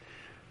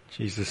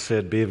Jesus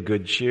said, "Be of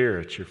good cheer.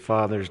 It's your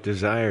Father's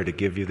desire to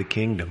give you the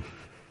kingdom."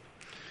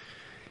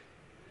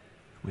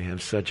 We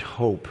have such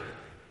hope.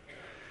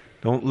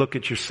 Don't look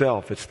at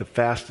yourself. It's the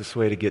fastest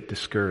way to get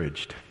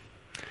discouraged.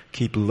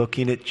 Keep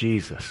looking at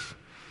Jesus.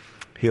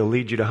 He'll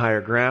lead you to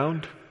higher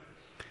ground.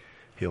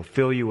 He'll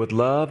fill you with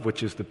love,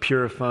 which is the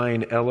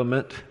purifying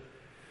element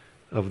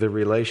of the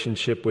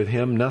relationship with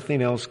Him.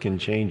 Nothing else can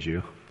change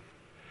you.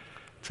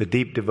 It's a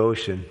deep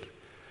devotion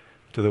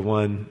to the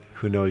one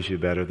who knows you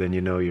better than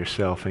you know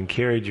yourself and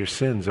carried your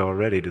sins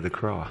already to the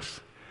cross.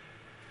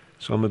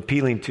 So I'm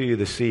appealing to you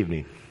this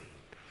evening.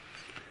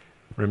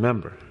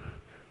 Remember,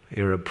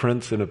 you're a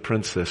prince and a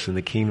princess in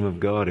the kingdom of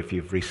God if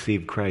you've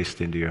received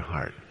Christ into your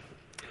heart.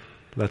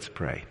 Let's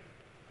pray.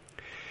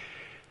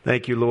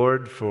 Thank you,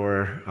 Lord,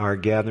 for our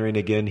gathering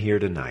again here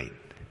tonight.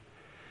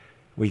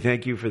 We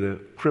thank you for the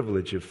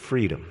privilege of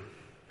freedom,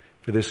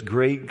 for this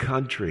great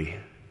country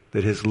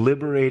that has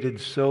liberated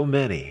so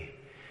many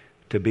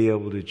to be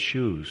able to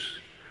choose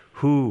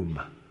whom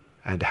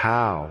and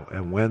how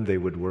and when they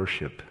would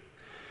worship.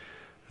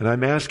 And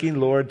I'm asking,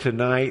 Lord,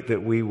 tonight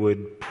that we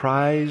would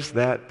prize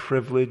that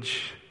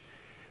privilege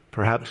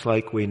perhaps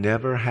like we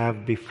never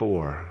have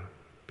before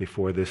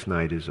this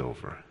night is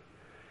over.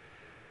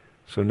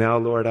 So now,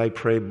 Lord, I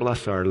pray,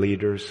 bless our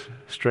leaders,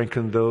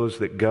 strengthen those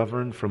that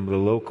govern from the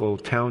local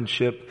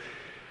township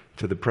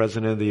to the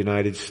President of the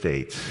United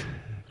States.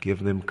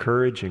 Give them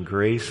courage and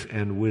grace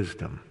and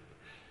wisdom.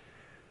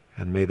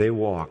 And may they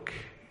walk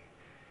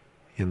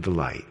in the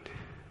light.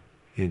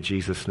 In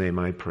Jesus' name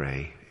I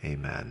pray.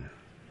 Amen.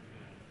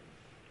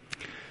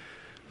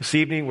 This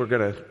evening we're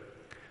going to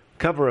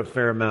cover a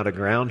fair amount of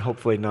ground,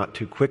 hopefully not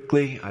too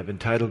quickly. I've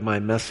entitled my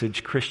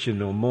message, Christian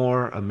No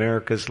More,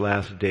 America's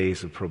Last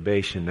Days of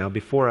Probation. Now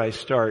before I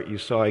start, you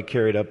saw I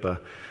carried up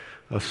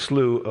a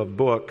slew of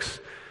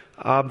books.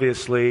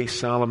 Obviously,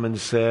 Solomon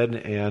said,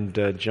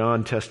 and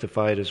John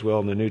testified as well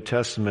in the New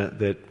Testament,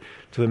 that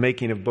to the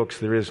making of books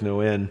there is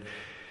no end.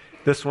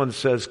 This one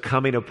says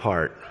Coming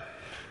Apart.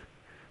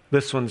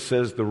 This one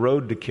says The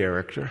Road to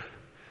Character.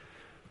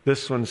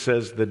 This one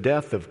says The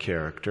Death of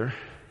Character.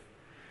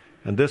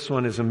 And this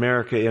one is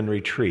America in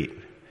Retreat.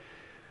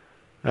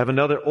 I have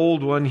another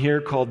old one here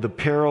called The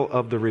Peril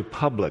of the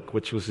Republic,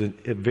 which was a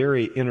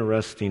very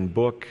interesting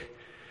book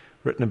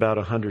written about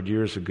 100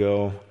 years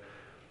ago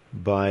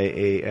by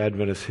an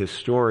Adventist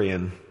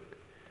historian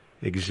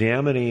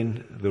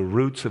examining the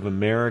roots of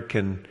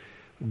American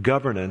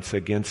governance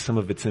against some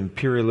of its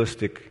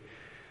imperialistic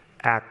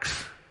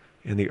acts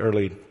in the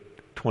early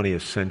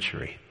 20th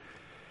century.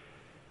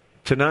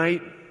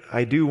 Tonight,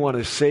 I do want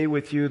to say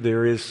with you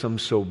there is some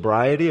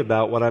sobriety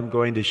about what I'm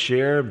going to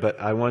share, but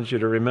I want you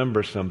to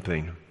remember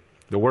something.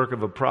 The work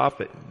of a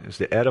prophet is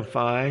to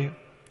edify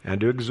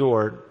and to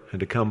exhort and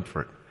to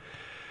comfort.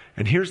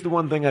 And here's the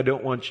one thing I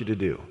don't want you to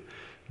do.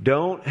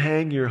 Don't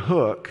hang your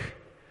hook.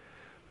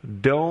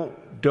 Don't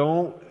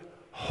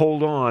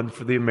hold on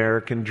for the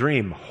American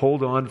dream.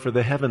 Hold on for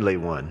the heavenly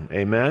one.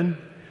 Amen?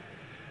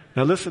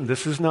 Now listen,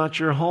 this is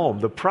not your home.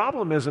 The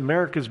problem is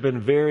America's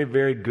been very,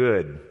 very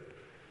good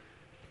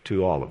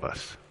to all of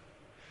us.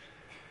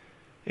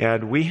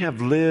 And we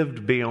have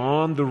lived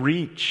beyond the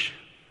reach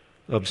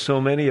of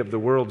so many of the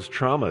world's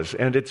traumas.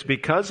 And it's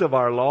because of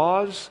our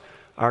laws,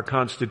 our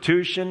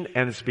Constitution,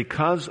 and it's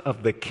because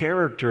of the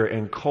character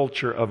and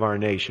culture of our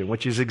nation,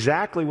 which is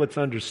exactly what's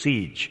under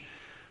siege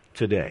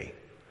today.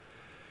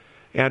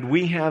 And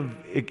we have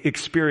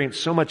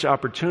experienced so much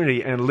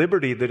opportunity and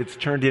liberty that it's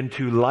turned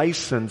into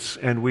license,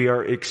 and we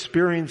are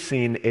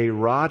experiencing a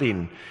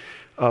rotting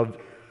of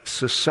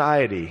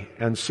society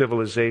and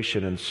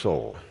civilization and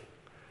soul.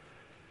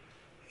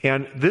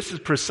 And this is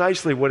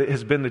precisely what it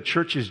has been the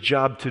church's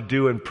job to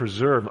do and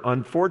preserve.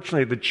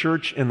 Unfortunately, the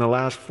church in the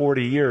last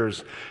 40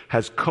 years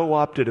has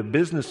co-opted a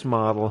business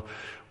model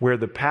where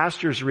the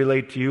pastors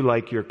relate to you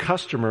like your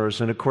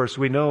customers. And of course,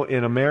 we know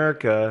in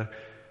America,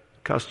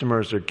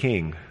 customers are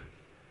king.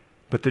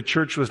 But the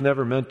church was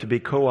never meant to be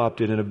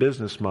co-opted in a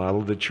business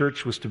model. The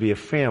church was to be a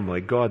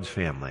family, God's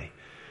family.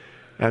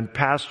 And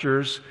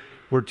pastors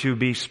were to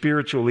be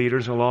spiritual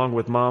leaders along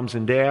with moms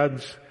and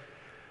dads.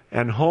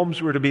 And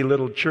homes were to be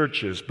little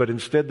churches, but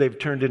instead they've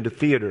turned into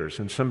theaters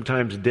and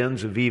sometimes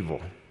dens of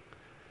evil.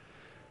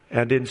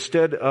 And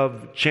instead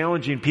of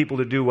challenging people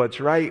to do what's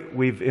right,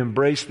 we've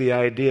embraced the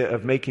idea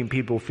of making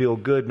people feel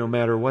good no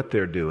matter what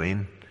they're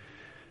doing.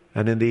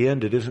 And in the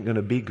end, it isn't going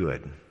to be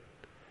good.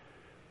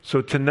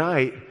 So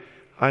tonight,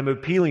 I'm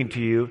appealing to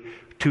you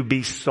to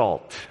be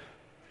salt.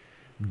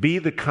 Be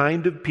the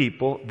kind of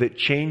people that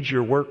change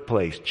your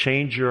workplace,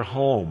 change your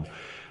home,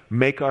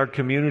 make our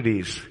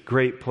communities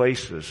great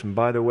places. And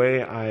by the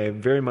way, I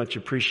very much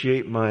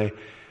appreciate my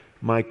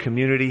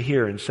community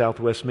here in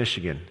Southwest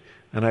Michigan.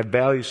 And I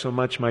value so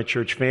much my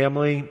church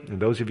family and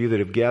those of you that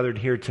have gathered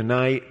here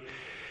tonight.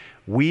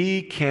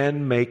 We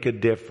can make a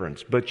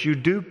difference, but you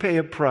do pay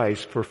a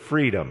price for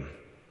freedom.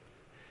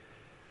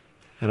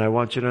 And I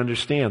want you to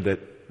understand that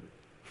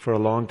for a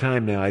long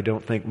time now, I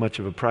don't think much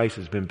of a price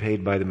has been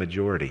paid by the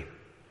majority.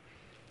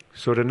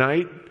 So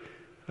tonight,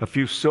 a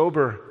few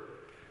sober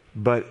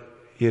but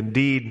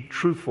indeed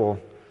truthful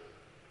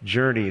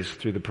journeys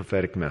through the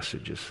prophetic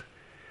messages.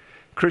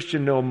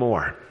 Christian, no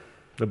more.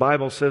 The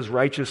Bible says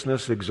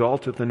righteousness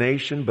exalteth a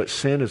nation, but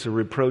sin is a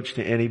reproach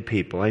to any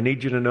people. I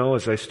need you to know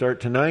as I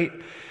start tonight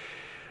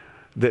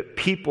that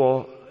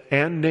people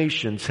and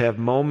nations have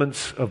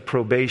moments of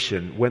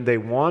probation when they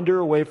wander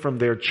away from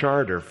their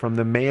charter, from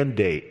the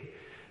mandate,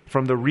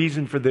 from the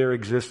reason for their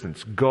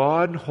existence.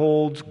 God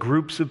holds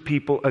groups of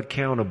people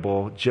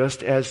accountable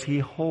just as He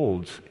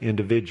holds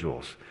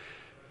individuals.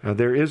 Now,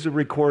 there is a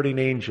recording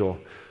angel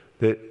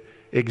that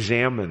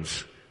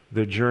examines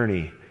the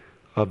journey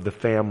of the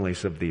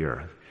families of the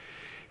earth.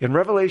 In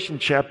Revelation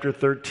chapter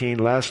 13,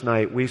 last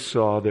night we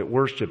saw that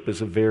worship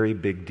is a very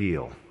big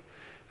deal.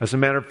 As a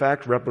matter of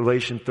fact,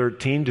 Revelation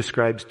 13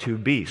 describes two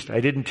beasts. I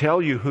didn't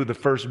tell you who the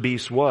first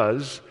beast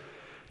was.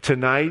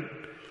 Tonight,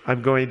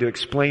 I'm going to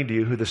explain to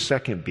you who the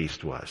second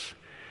beast was.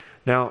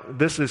 Now,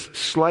 this is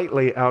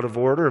slightly out of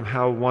order of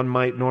how one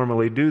might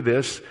normally do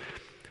this,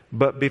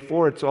 but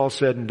before it's all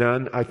said and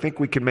done, I think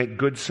we can make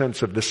good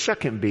sense of the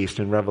second beast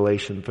in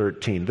Revelation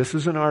 13. This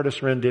is an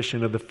artist's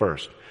rendition of the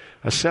first,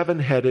 a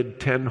 7-headed,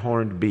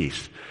 10-horned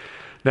beast.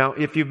 Now,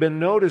 if you've been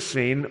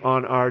noticing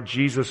on our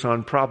Jesus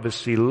on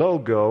Prophecy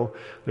logo,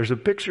 there's a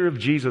picture of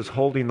Jesus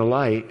holding the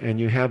light, and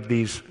you have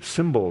these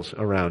symbols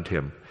around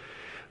Him.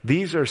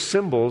 These are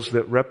symbols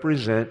that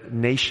represent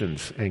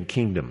nations and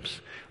kingdoms.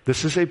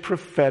 This is a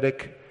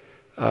prophetic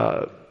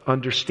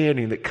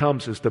understanding that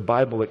comes as the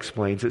Bible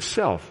explains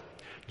itself.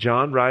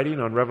 John,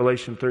 writing on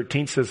Revelation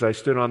 13, says, I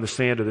stood on the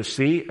sand of the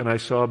sea, and I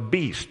saw a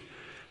beast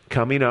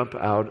coming up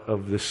out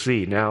of the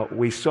sea. Now,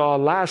 we saw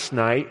last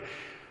night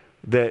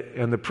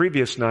and the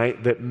previous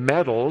night that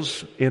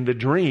metals in the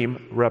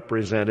dream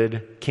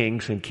represented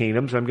kings and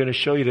kingdoms. I'm going to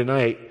show you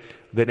tonight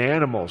that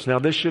animals. Now,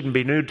 this shouldn't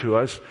be new to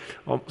us.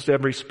 Almost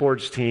every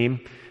sports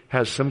team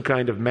has some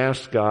kind of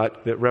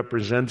mascot that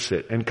represents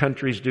it, and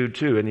countries do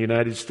too. In the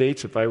United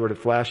States, if I were to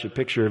flash a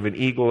picture of an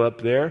eagle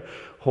up there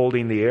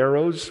holding the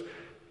arrows,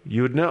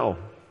 you would know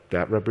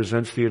that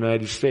represents the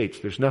United States.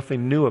 There's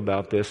nothing new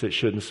about this. It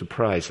shouldn't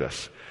surprise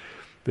us.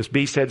 This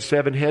beast had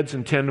 7 heads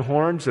and 10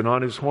 horns, and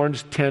on his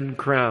horns 10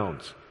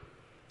 crowns,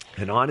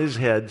 and on his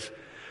heads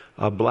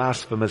a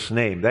blasphemous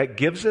name. That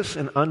gives us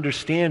an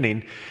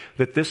understanding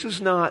that this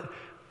is not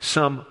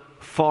some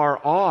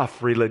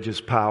far-off religious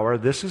power.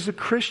 This is a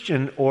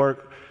Christian or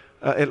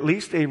at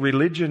least a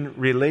religion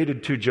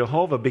related to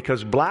Jehovah,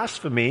 because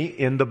blasphemy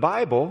in the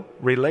Bible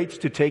relates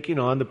to taking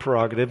on the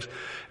prerogatives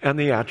and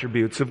the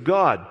attributes of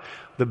God.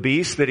 The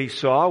beast that he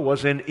saw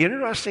was an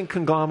interesting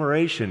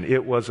conglomeration.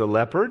 It was a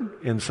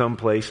leopard in some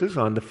places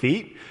on the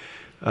feet.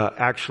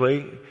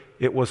 Actually,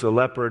 it was a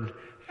leopard,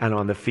 and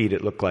on the feet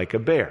it looked like a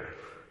bear.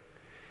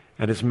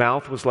 And his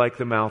mouth was like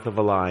the mouth of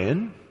a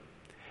lion.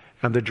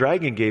 And the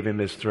dragon gave him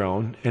his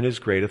throne and his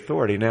great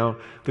authority. Now,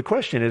 the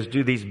question is,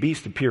 do these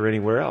beasts appear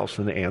anywhere else?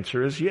 And the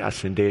answer is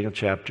yes, in Daniel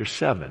chapter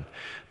 7.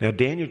 Now,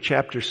 Daniel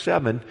chapter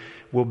 7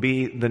 will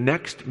be the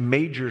next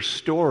major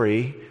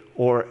story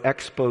or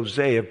expose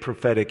of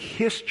prophetic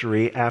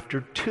history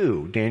after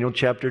 2. Daniel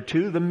chapter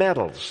 2, the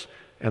metals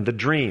and the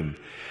dream.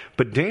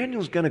 But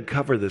Daniel's going to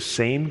cover the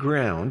same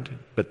ground,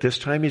 but this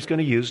time he's going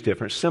to use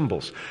different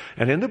symbols.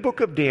 And in the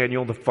book of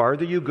Daniel, the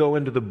farther you go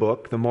into the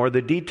book, the more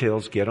the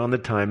details get on the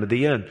time of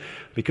the end.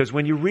 Because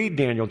when you read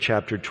Daniel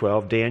chapter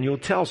 12, Daniel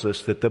tells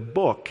us that the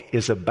book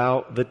is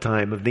about the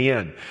time of the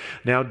end.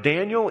 Now,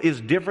 Daniel is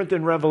different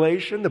than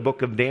Revelation. The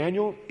book of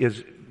Daniel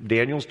is,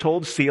 Daniel's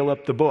told, seal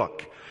up the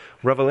book.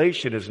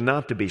 Revelation is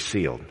not to be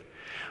sealed.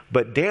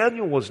 But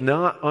Daniel was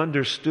not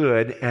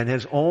understood and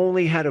has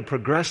only had a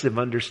progressive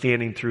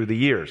understanding through the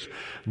years.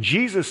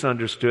 Jesus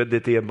understood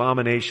that the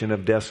abomination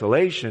of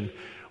desolation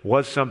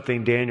was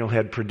something Daniel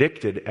had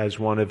predicted as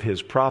one of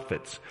his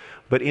prophets.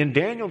 But in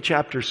Daniel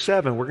chapter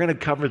 7, we're going to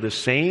cover the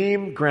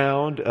same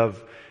ground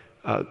of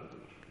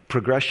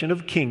progression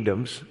of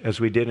kingdoms as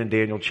we did in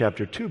Daniel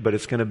chapter 2, but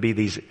it's going to be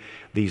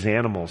these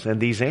animals.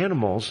 And these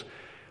animals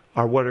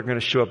are what are going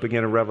to show up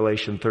again in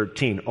Revelation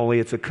 13. Only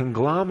it's a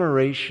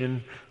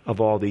conglomeration of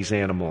all these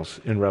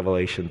animals in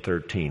Revelation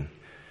 13.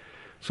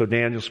 So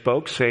Daniel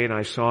spoke, saying,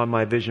 I saw in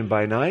my vision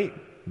by night,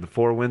 the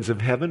 4 winds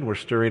of heaven were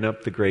stirring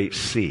up the great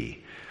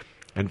sea.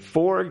 And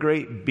 4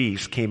 great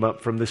beasts came up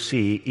from the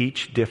sea,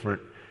 each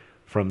different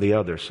from the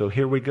other. So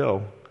here we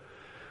go.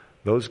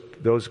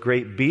 Those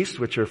great beasts,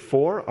 which are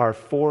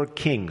 4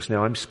 kings.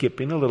 Now I'm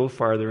skipping a little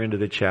farther into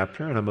the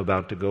chapter, and I'm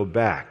about to go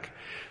back.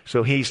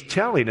 So he's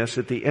telling us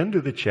at the end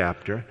of the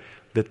chapter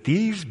that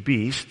these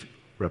beasts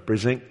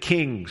represent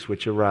kings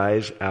which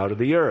arise out of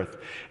the earth.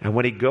 And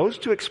when he goes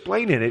to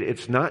explain it,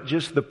 it's not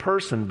just the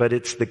person, but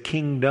it's the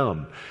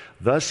kingdom.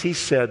 Thus he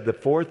said, the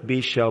 4th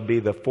beast shall be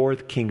the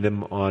 4th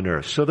kingdom on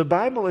earth. So the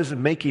Bible is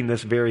making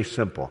this very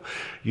simple.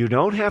 You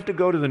don't have to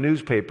go to the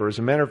newspaper. As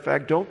a matter of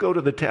fact, don't go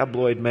to the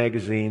tabloid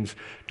magazines.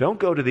 Don't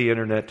go to the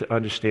internet to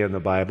understand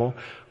the Bible.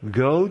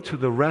 Go to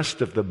the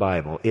rest of the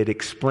Bible. It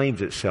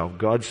explains itself.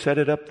 God set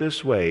it up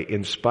this way.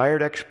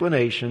 Inspired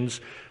explanations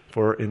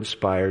for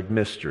inspired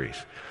mysteries.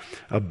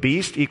 A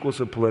beast equals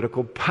a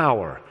political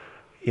power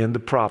in the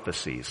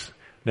prophecies.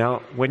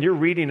 Now, when you're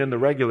reading in the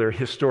regular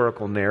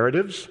historical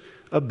narratives,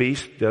 a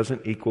beast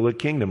doesn't equal a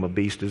kingdom. A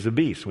beast is a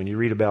beast. When you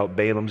read about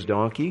Balaam's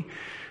donkey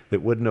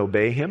that wouldn't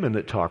obey him and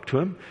that talked to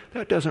him,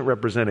 that doesn't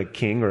represent a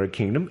king or a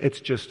kingdom. It's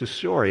just a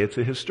story. It's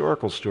a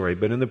historical story.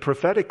 But in the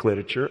prophetic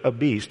literature, a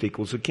beast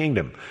equals a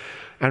kingdom.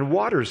 And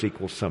waters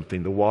equals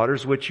something. The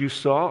waters which you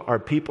saw are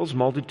peoples,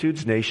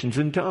 multitudes, nations,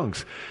 and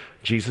tongues.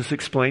 Jesus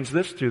explains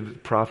this through the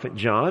prophet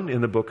John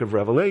in the book of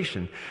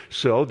Revelation.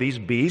 So these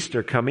beasts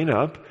are coming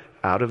up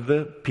out of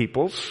the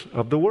peoples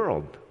of the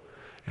world.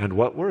 And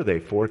what were they?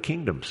 4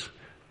 kingdoms.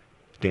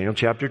 Daniel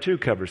chapter 2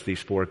 covers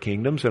these 4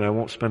 kingdoms, and I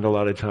won't spend a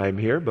lot of time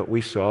here, but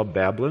we saw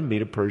Babylon,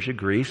 Medo-Persia,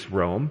 Greece,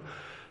 Rome,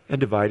 and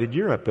divided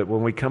Europe. But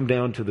when we come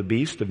down to the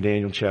beast of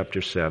Daniel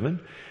chapter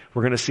 7,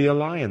 we're going to see a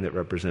lion that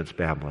represents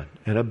Babylon,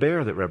 and a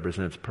bear that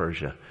represents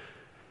Persia,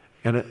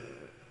 and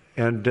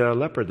a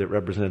leopard that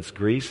represents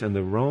Greece, and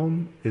the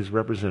Rome is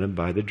represented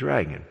by the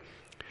dragon.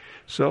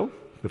 So,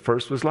 the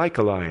first was like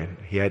a lion.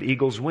 He had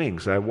eagle's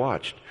wings. I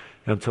watched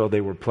until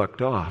they were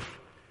plucked off.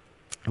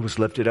 It was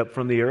lifted up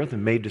from the earth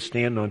and made to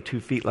stand on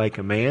 2 feet like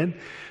a man,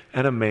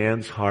 and a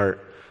man's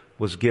heart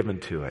was given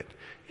to it.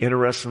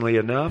 Interestingly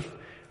enough,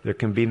 there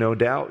can be no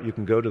doubt. You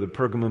can go to the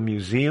Pergamum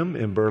Museum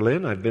in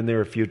Berlin. I've been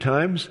there a few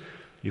times.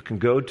 You can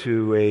go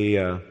to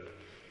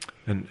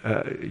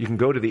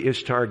the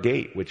Ishtar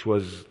Gate, which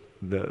was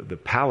the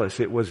palace.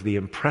 It was the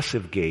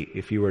impressive gate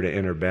if you were to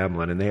enter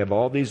Babylon. And they have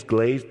all these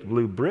glazed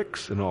blue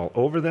bricks, and all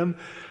over them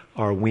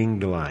are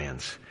winged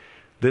lions.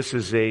 This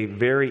is a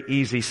very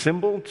easy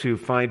symbol to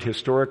find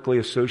historically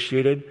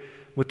associated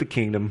with the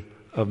kingdom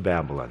of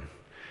Babylon.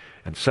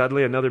 And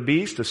suddenly another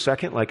beast, a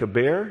second like a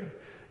bear.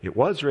 It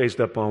was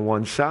raised up on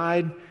one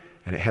side,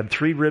 and it had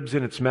 3 ribs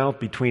in its mouth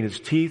between its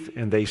teeth,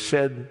 and they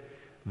said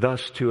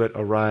thus to it,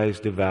 "Arise,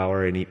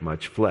 devour, and eat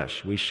much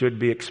flesh." We should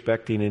be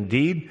expecting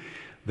indeed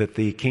that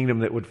the kingdom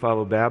that would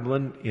follow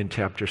Babylon in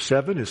chapter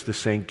 7 is the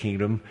same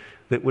kingdom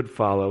that would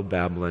follow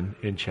Babylon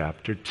in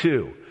chapter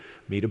 2.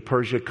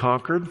 Medo-Persia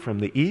conquered from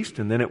the east,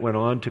 and then it went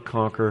on to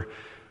conquer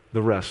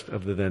the rest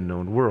of the then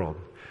known world.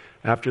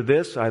 After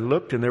this, I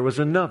looked, and there was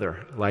another,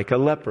 like a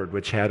leopard,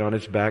 which had on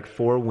its back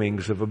 4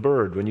 wings of a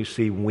bird. When you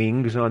see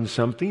wings on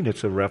something,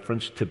 it's a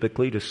reference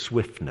typically to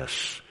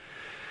swiftness.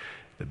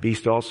 The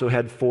beast also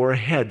had 4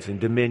 heads, and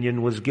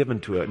dominion was given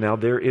to it. Now,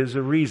 there is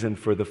a reason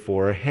for the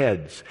 4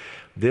 heads.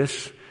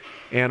 This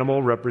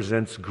animal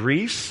represents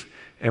Greece.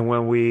 And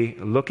when we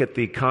look at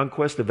the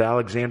conquest of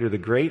Alexander the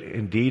Great,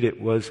 indeed it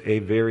was a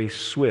very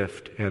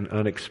swift and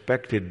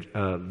unexpected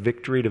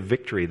victory to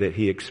victory that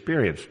he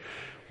experienced.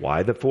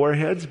 Why the 4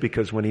 heads?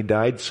 Because when he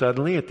died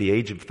suddenly at the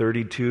age of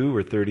 32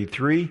 or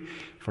 33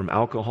 from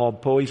alcohol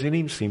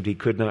poisoning, seemed he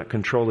could not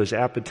control his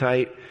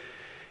appetite,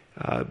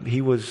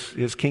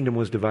 his kingdom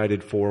was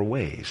divided 4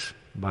 ways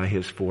by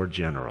his 4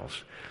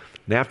 generals.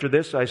 And after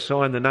this I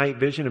saw in the night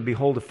vision, and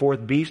behold, a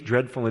 4th beast,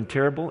 dreadful and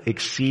terrible,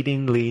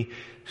 exceedingly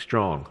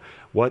strong.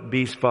 What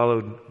beast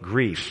followed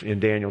Greece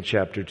in Daniel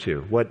chapter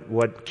 2?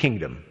 What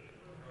kingdom?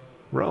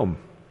 Rome.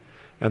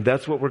 And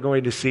that's what we're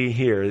going to see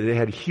here. It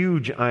had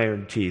huge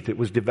iron teeth. It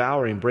was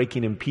devouring,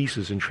 breaking in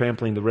pieces, and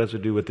trampling the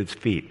residue with its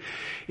feet.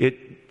 It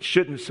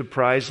shouldn't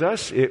surprise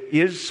us. It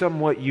is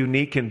somewhat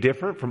unique and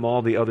different from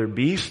all the other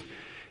beasts.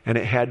 And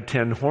it had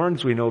 10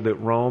 horns. We know that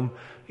Rome,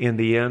 in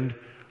the end,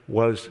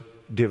 was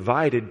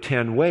divided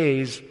 10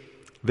 ways.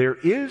 There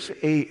is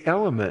an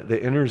element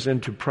that enters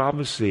into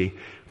prophecy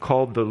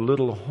called the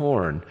little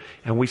horn,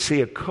 and we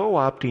see a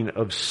co-opting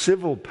of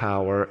civil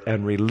power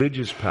and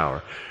religious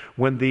power.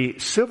 When the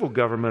civil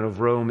government of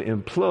Rome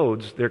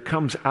implodes, there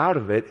comes out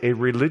of it a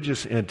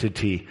religious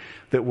entity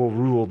that will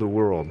rule the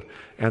world,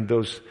 and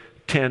those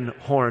 10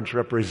 horns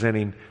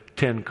representing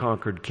 10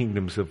 conquered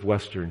kingdoms of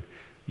Western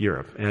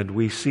Europe. And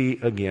we see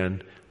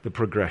again the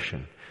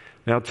progression.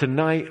 Now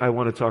tonight I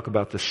want to talk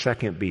about the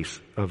second beast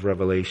of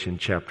Revelation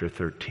chapter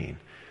 13.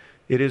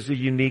 It is a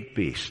unique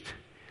beast,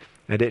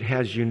 and it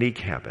has unique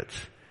habits.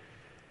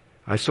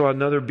 I saw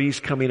another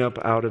beast coming up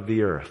out of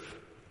the earth.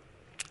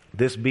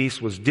 This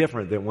beast was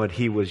different than what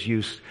he was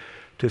used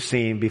to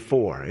seeing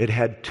before. It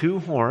had 2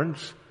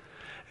 horns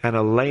and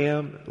a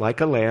lamb, like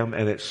a lamb,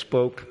 and it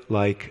spoke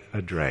like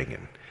a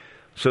dragon.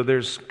 So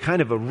there's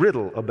kind of a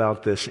riddle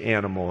about this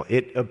animal.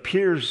 It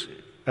appears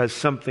as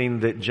something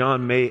that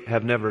John may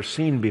have never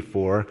seen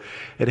before.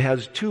 It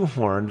has 2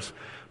 horns,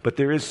 but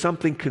there is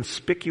something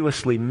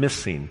conspicuously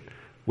missing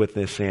with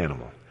this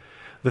animal.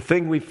 The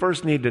thing we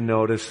first need to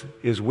notice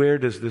is, where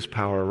does this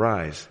power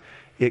rise?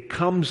 It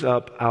comes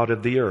up out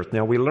of the earth.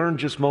 Now, we learned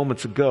just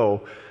moments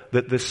ago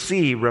that the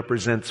sea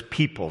represents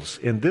peoples.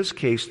 In this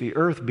case, the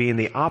earth, being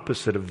the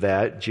opposite of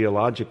that,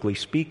 geologically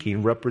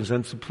speaking,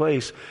 represents a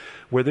place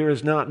where there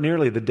is not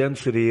nearly the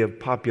density of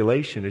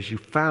population as you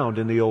found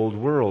in the old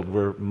world,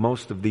 where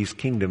most of these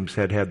kingdoms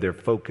had their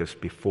focus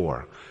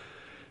before.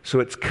 So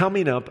it's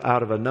coming up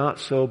out of a not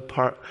so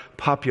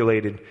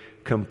populated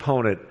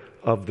component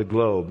of the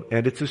globe.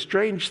 And it's a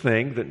strange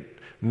thing that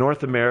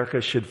North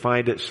America should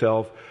find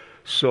itself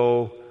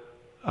so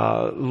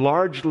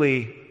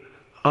largely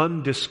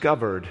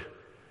undiscovered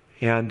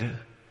and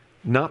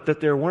Not that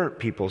there weren't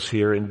peoples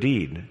here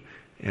indeed.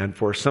 And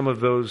for some of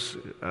those,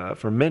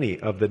 for many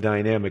of the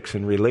dynamics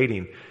in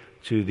relating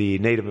to the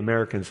Native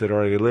Americans that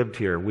already lived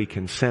here, we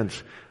can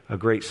sense a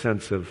great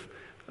sense of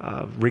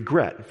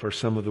regret for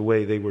some of the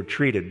way they were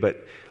treated.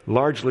 But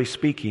largely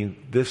speaking,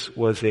 this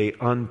was an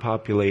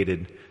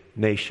unpopulated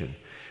nation.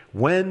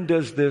 When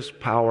does this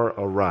power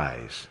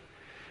arise?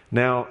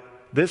 Now,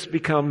 this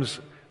becomes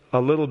a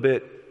little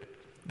bit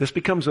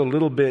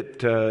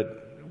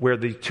where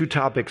the two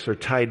topics are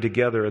tied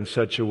together in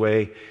such a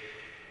way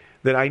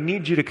that I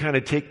need you to kind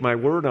of take my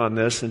word on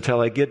this until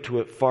I get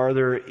to it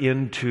farther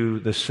into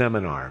the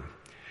seminar.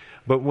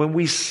 But when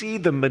we see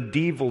the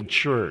medieval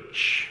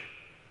church,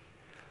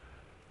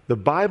 the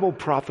Bible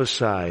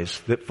prophesies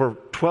that for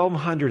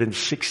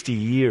 1,260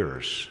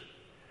 years,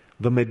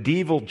 the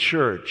medieval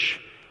church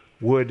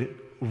would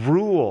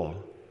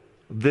rule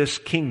this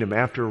kingdom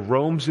after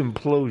Rome's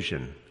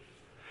implosion.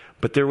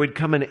 But there would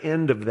come an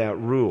end of that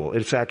rule.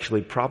 It's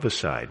actually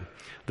prophesied.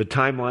 The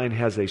timeline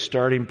has a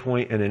starting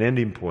point and an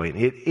ending point.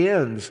 It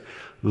ends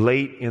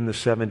late in the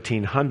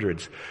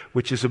 1700s,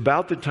 which is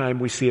about the time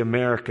we see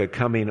America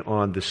coming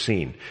on the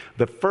scene.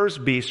 The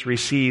first beast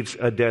receives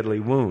a deadly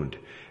wound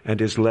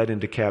and is led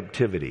into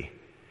captivity.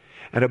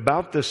 And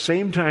about the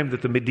same time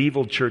that the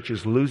medieval church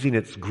is losing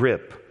its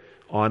grip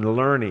on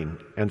learning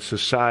and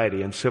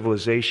society and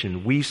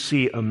civilization, we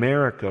see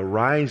America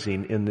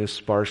rising in this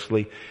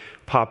sparsely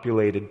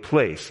populated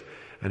place.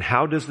 And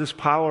how does this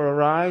power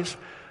arise?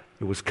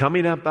 It was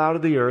coming up out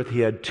of the earth.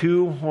 He had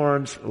two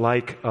horns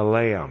like a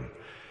lamb.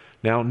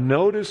 Now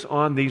notice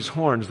on these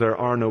horns there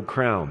are no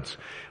crowns.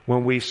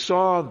 When we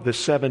saw the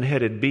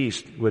seven-headed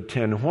beast with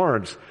 10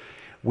 horns,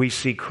 we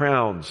see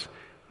crowns.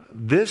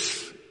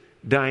 This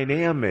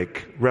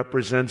dynamic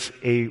represents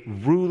a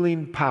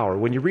ruling power.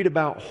 When you read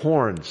about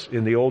horns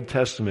in the Old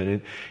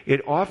Testament,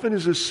 it often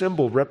is a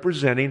symbol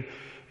representing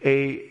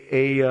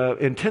a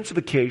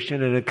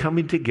intensification and a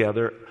coming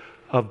together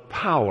of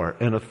power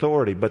and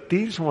authority. But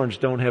these horns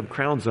don't have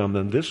crowns on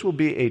them. This will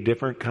be a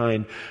different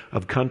kind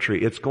of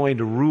country. It's going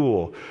to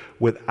rule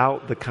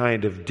without the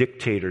kind of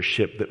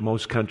dictatorship that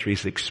most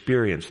countries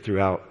experience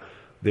throughout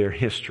their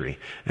history.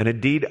 And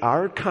indeed,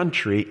 our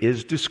country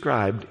is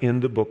described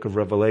in the book of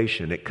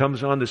Revelation. It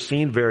comes on the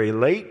scene very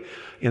late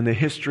in the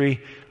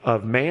history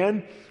of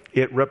man.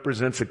 It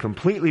represents a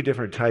completely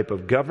different type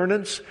of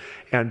governance,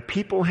 and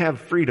people have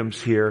freedoms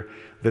here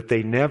that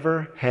they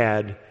never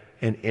had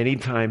in any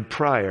time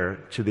prior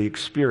to the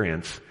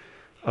experience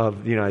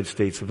of the United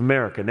States of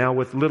America. Now,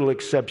 with little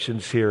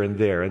exceptions here and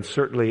there, and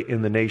certainly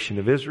in the nation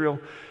of Israel,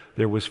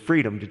 there was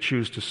freedom to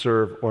choose to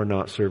serve or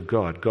not serve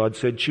God. God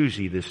said, "Choose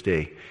ye this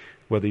day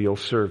whether you'll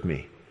serve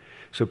me."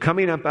 So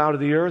coming up out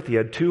of the earth, he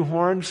had two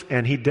horns,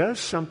 and he does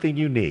something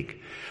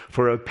unique.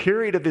 For a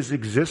period of his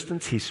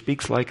existence, he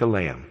speaks like a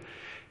lamb.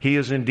 He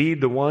is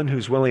indeed the one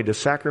who's willing to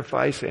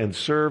sacrifice and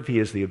serve. He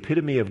is the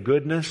epitome of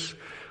goodness.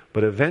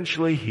 But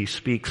eventually he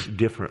speaks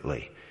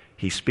differently.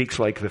 He speaks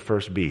like the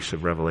first beast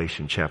of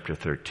Revelation chapter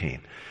 13.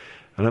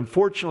 And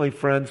unfortunately,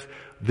 friends,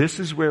 this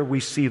is where we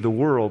see the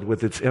world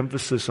with its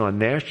emphasis on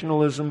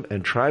nationalism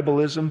and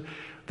tribalism,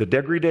 the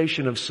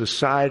degradation of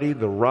society,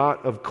 the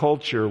rot of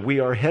culture. We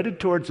are headed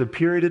towards a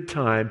period of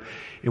time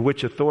in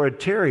which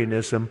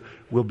authoritarianism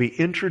will be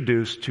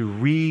introduced to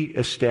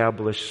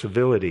re-establish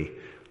civility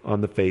on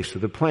the face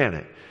of the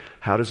planet.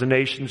 How does a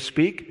nation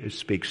speak? It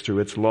speaks through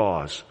its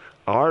laws.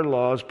 Our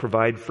laws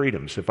provide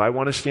freedoms. If I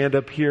want to stand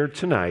up here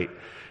tonight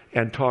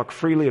and talk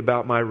freely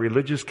about my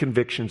religious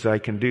convictions, I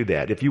can do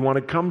that. If you want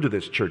to come to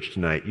this church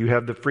tonight, you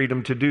have the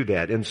freedom to do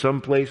that. In some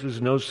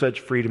places, no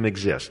such freedom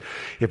exists.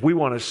 If we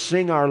want to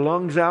sing our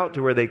lungs out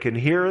to where they can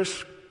hear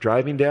us,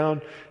 driving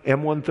down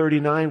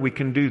M139, we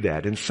can do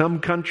that. In some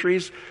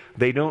countries,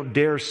 they don't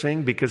dare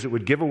sing because it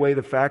would give away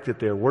the fact that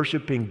they're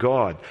worshiping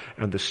God,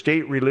 and the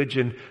state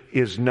religion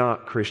is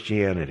not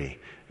Christianity,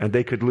 and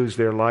they could lose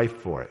their life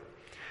for it.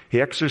 He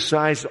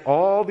exercised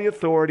all the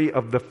authority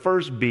of the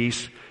first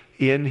beast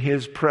in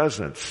his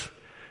presence.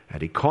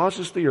 And he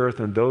causes the earth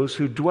and those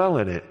who dwell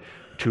in it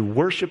to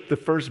worship the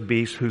first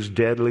beast whose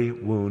deadly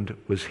wound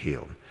was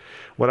healed.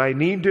 What I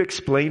need to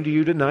explain to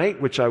you tonight,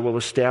 which I will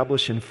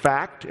establish in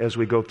fact as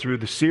we go through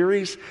the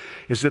series,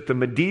 is that the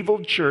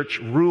medieval church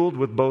ruled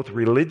with both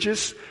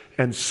religious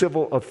and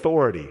civil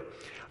authority.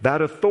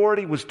 That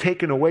authority was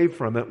taken away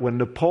from it when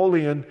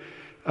Napoleon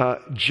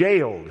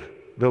jailed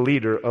the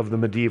leader of the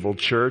medieval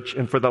church.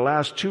 And for the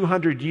last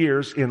 200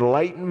 years,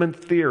 Enlightenment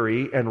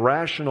theory and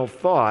rational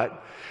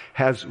thought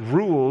has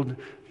ruled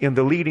in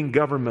the leading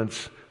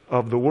governments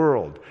of the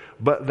world.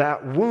 But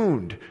that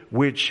wound,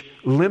 which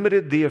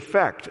limited the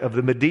effect of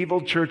the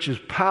medieval church's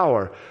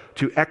power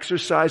to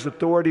exercise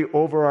authority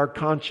over our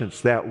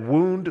conscience, that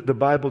wound, the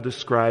Bible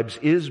describes,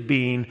 is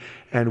being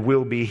and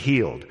will be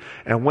healed.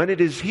 And when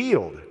it is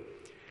healed,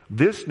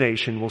 this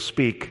nation will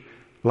speak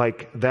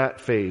like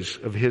that phase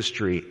of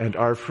history, and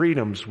our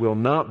freedoms will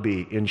not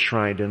be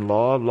enshrined in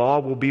law. Law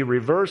will be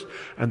reversed,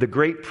 and the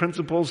great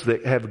principles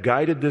that have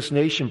guided this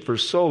nation for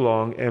so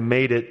long and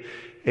made it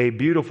a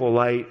beautiful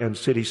light and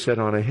city set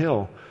on a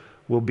hill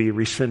will be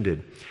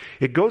rescinded.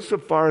 It goes so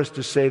far as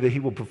to say that he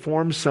will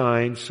perform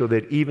signs so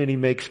that even he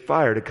makes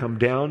fire to come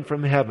down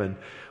from heaven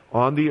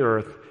on the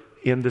earth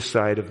in the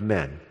sight of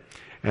men.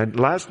 And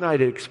last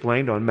night it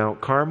explained on Mount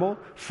Carmel,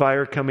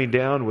 fire coming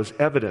down was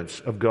evidence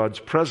of God's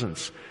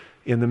presence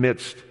in the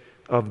midst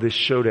of this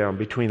showdown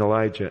between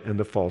Elijah and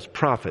the false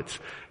prophets.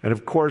 And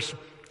of course,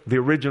 the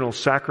original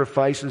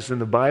sacrifices in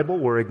the Bible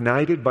were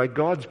ignited by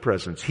God's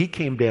presence. He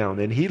came down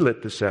and he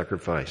lit the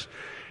sacrifice.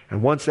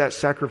 And once that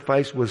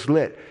sacrifice was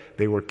lit,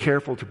 they were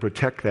careful to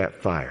protect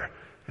that fire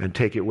and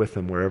take it with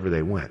them wherever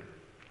they went.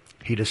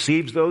 He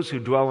deceives those who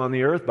dwell on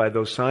the earth by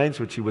those signs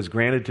which he was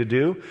granted to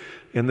do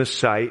in the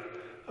sight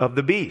of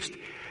the beast.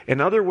 In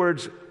other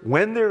words,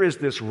 when there is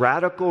this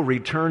radical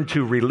return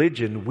to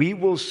religion, we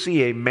will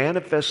see a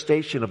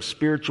manifestation of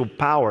spiritual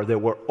power that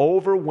will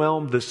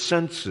overwhelm the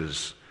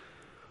senses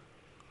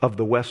of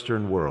the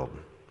Western world.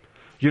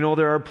 You know,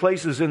 there are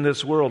places in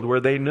this world where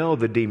they know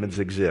the demons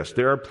exist.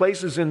 There are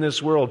places in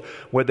this world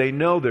where they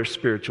know there's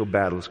spiritual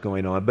battles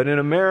going on. But in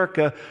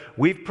America,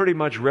 we've pretty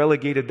much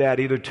relegated that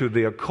either to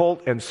the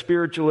occult and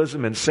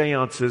spiritualism and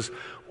seances,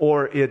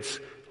 or it's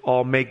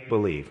all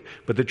make-believe.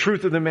 But the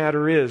truth of the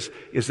matter is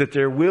that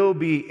there will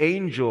be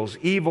angels,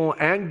 evil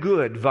and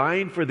good,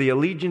 vying for the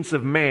allegiance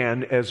of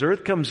man as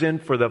earth comes in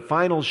for the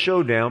final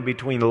showdown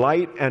between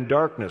light and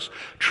darkness,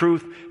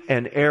 truth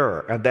and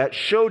error. And that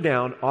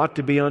showdown ought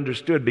to be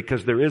understood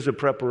because there is a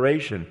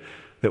preparation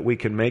that we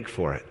can make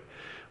for it.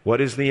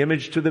 What is the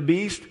image to the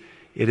beast?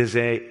 It is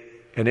an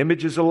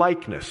image is a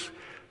likeness.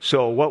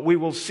 So what we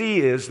will see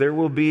is there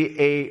will be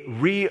a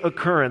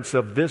reoccurrence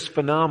of this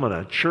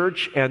phenomena.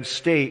 Church and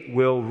state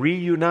will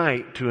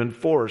reunite to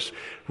enforce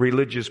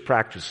religious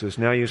practices.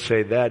 Now you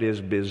say, that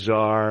is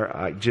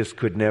bizarre. It just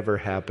could never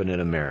happen in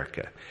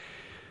America.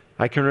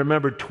 I can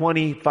remember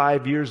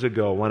 25 years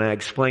ago when I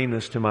explained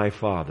this to my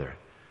father.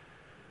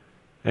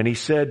 And he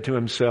said to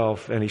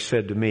himself, and he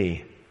said to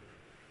me,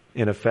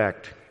 in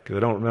effect, because I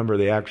don't remember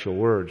the actual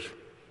words,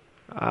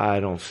 I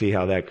don't see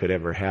how that could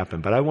ever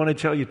happen. But I want to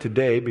tell you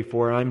today,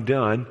 before I'm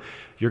done,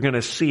 you're going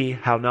to see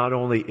how not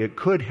only it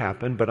could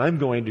happen, but I'm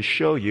going to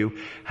show you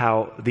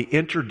how the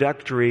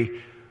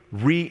introductory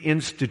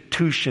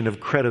reinstitution of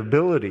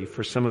credibility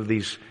for some of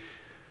these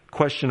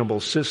questionable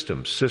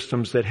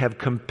systems that have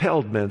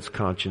compelled men's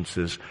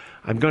consciences.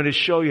 I'm going to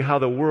show you how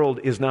the world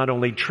is not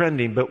only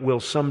trending, but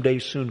will someday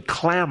soon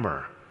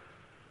clamor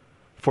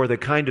for the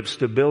kind of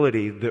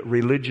stability that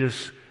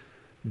religious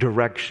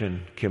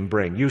direction can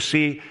bring. You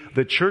see,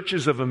 the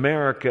churches of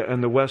America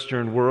and the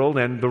Western world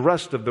and the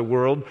rest of the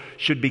world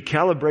should be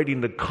calibrating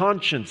the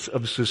conscience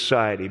of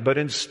society, but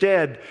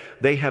instead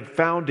they have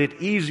found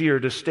it easier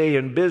to stay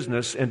in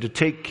business and to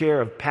take care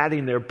of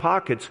padding their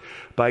pockets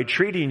by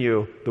treating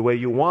you the way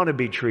you want to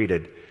be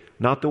treated,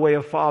 not the way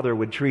a father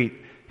would treat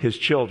his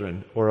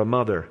children or a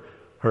mother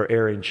her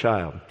erring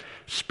child.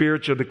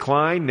 Spiritual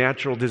decline,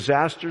 natural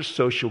disasters,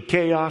 social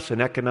chaos,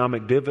 and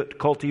economic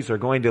difficulties are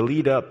going to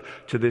lead up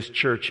to this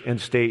church and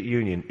state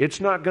union.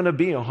 It's not going to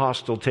be a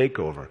hostile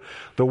takeover.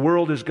 The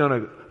world is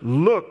going to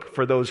look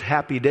for those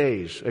happy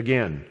days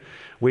again.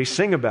 We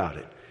sing about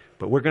it,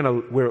 but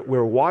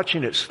we're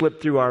watching it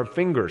slip through our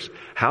fingers.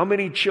 How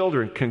many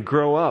children can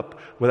grow up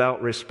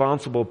without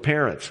responsible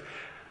parents?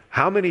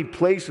 How many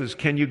places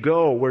can you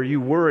go where you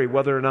worry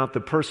whether or not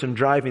the person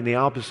driving the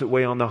opposite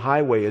way on the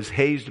highway is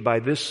hazed by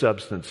this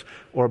substance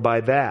or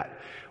by that?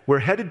 We're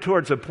headed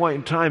towards a point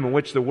in time in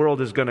which the world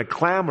is going to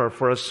clamor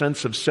for a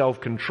sense of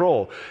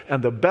self-control.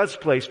 And the best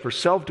place for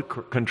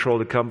self-control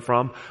to come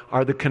from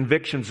are the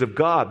convictions of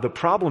God. The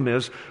problem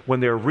is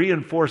when they're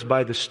reinforced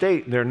by the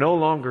state, they're no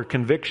longer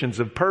convictions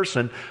of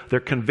person,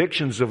 they're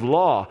convictions of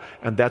law.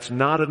 And that's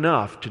not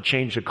enough to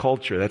change a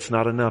culture. That's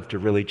not enough to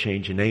really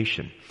change a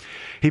nation.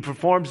 He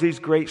performs these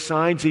great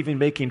signs, even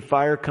making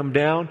fire come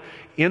down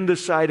in the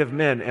sight of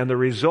men. And the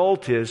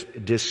result is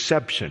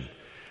deception.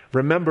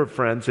 Remember,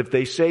 friends, if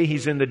they say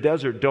he's in the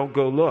desert, don't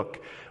go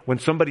look. When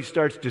somebody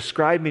starts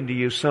describing to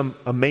you some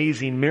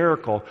amazing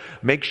miracle,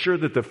 make sure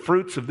that the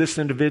fruits of this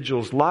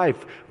individual's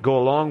life go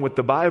along with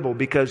the Bible,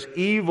 because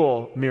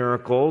evil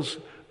miracles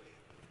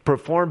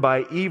performed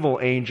by evil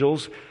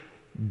angels,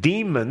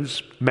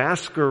 demons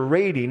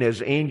masquerading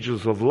as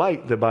angels of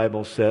light, the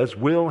Bible says,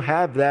 will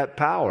have that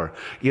power.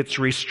 It's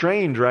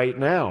restrained right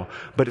now,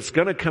 but it's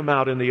going to come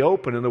out in the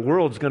open, and the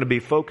world's going to be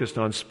focused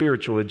on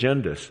spiritual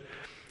agendas.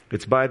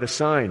 It's by the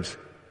signs.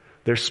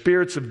 They're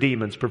spirits of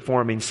demons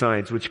performing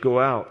signs which go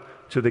out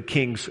to the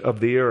kings of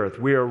the earth.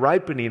 We are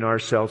ripening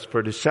ourselves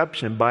for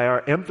deception by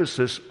our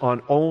emphasis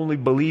on only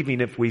believing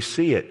if we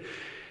see it,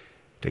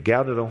 to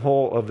gather the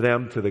whole of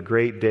them to the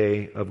great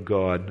day of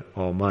God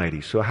Almighty.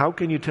 So how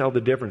can you tell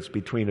the difference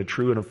between a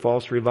true and a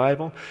false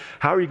revival?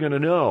 How are you going to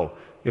know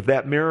if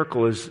that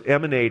miracle is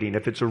emanating,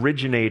 if it's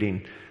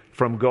originating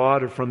from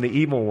God or from the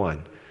evil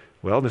one?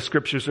 Well, the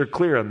scriptures are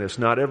clear on this.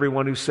 Not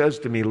everyone who says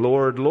to me,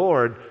 Lord,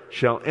 Lord,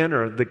 shall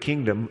enter the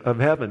kingdom of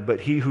heaven, but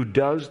he who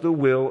does the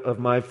will of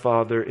my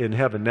Father in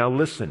heaven. Now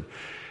listen,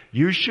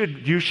 you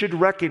should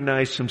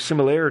recognize some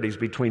similarities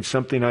between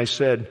something I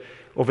said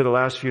over the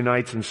last few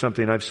nights and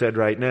something I've said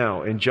right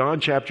now. In John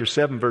chapter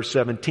 7, verse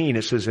 17,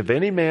 it says, "If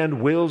any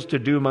man wills to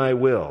do my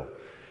will,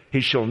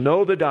 he shall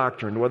know the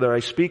doctrine, whether I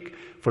speak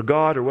for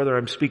God or whether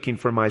I'm speaking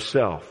for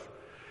myself."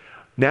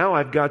 Now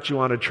I've got you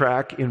on a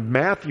track in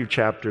Matthew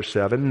chapter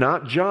 7,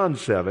 not John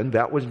 7.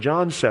 That was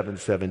John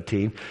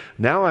 7:17.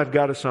 Now I've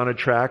got us on a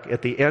track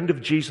at the end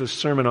of Jesus'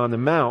 Sermon on the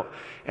Mount,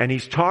 and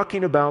he's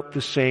talking about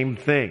the same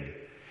thing.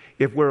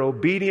 If we're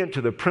obedient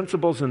to the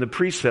principles and the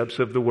precepts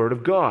of the Word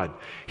of God.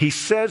 He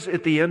says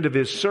at the end of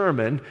his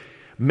sermon,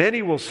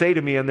 "Many will say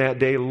to me in that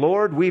day,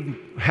 Lord,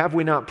 have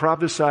we not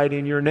prophesied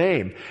in your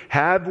name?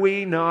 Have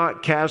we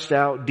not cast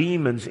out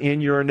demons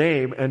in your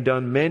name and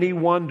done many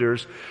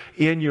wonders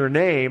in your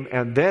name?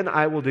 And then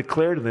I will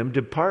declare to them,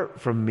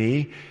 depart from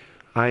me,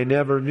 I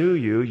never knew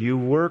you, you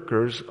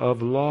workers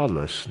of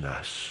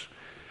lawlessness."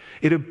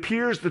 It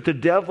appears that the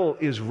devil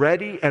is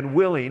ready and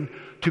willing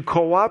to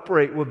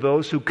cooperate with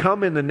those who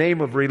come in the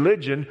name of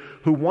religion,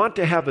 who want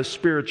to have a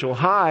spiritual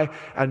high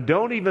and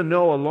don't even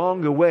know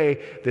along the way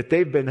that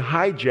they've been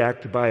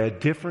hijacked by a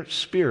different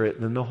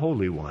spirit than the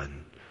Holy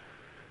One.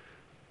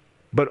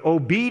 But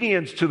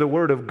obedience to the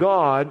Word of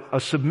God, a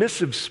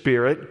submissive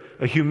spirit,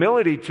 a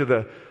humility to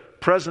the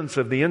presence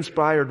of the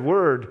inspired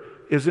Word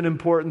is an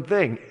important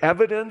thing.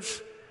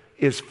 Evidence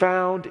is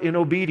found in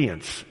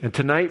obedience. And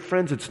tonight,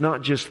 friends, it's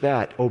not just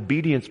that.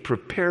 Obedience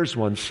prepares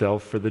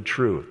oneself for the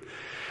truth.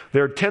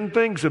 There are 10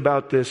 things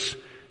about this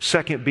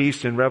second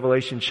beast in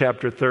Revelation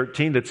chapter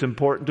 13 that's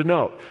important to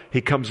note.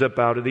 He comes up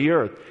out of the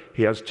earth.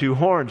 He has 2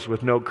 horns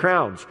with no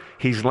crowns.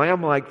 He's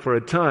lamb-like for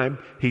a time.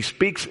 He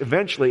speaks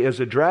eventually as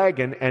a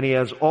dragon, and he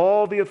has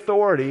all the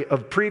authority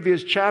of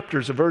previous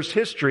chapters of Earth's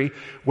history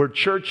where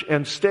church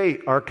and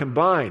state are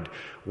combined.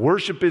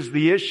 Worship is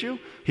the issue.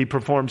 He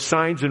performs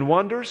signs and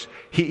wonders.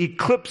 He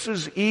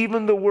eclipses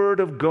even the Word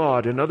of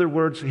God. In other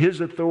words,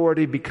 his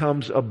authority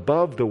becomes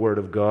above the Word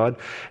of God.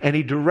 And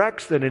he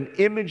directs that an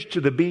image to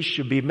the beast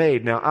should be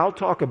made. Now, I'll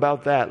talk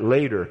about that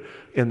later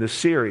in the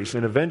series.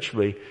 And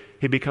eventually,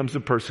 he becomes a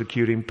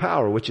persecuting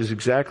power, which is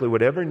exactly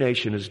what every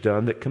nation has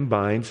done that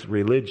combines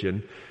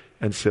religion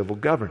and civil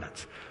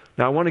governance.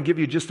 Now, I want to give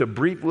you just a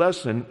brief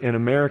lesson in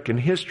American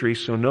history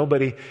so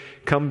nobody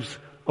comes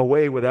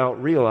away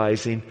without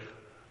realizing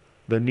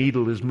the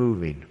needle is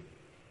moving.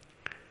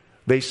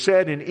 They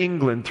said in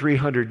England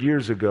 300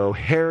 years ago,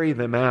 harry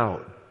them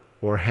out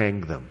or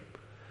hang them.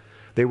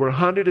 They were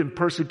hunted and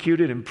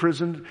persecuted,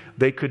 imprisoned.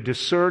 They could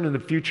discern in the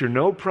future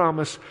no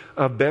promise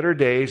of better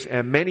days,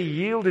 and many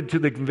yielded to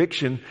the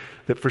conviction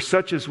that for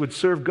such as would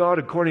serve God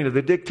according to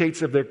the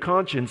dictates of their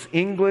conscience,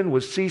 England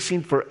was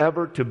ceasing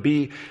forever to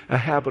be a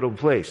habitable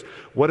place.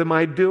 What am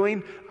I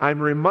doing? I'm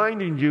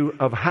reminding you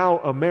of how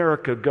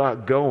America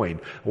got going,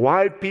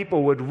 why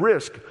people would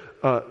risk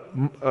a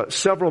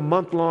several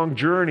month-long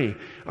journey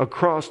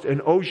across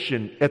an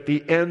ocean at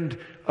the end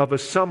of a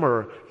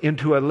summer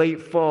into a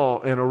late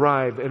fall and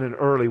arrive in an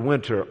early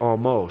winter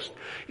almost.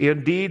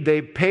 Indeed,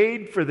 they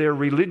paid for their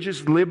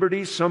religious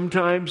liberty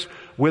sometimes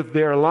with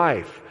their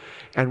life.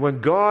 And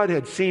when God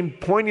had seemed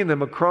pointing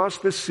them across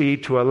the sea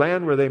to a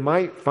land where they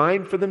might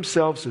find for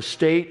themselves a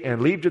state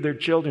and leave to their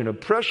children a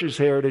precious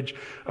heritage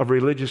of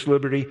religious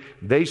liberty,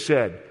 they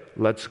said,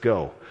 let's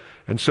go.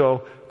 And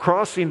so,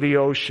 crossing the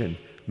ocean,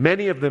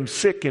 many of them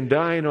sick and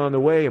dying on the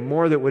way, and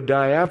more that would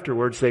die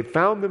afterwards, they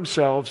found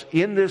themselves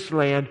in this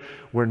land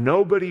where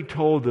nobody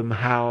told them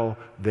how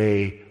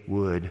they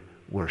would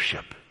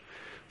worship.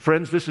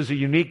 Friends, this is a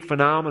unique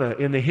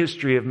phenomenon in the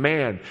history of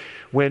man.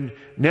 When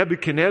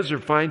Nebuchadnezzar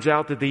finds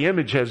out that the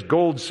image has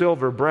gold,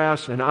 silver,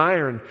 brass, and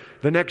iron,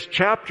 the next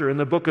chapter in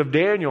the book of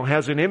Daniel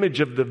has an image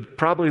of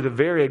probably the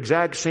very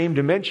exact same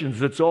dimensions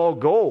that's all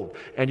gold.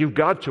 And you've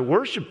got to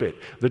worship it.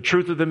 The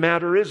truth of the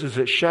matter is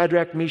that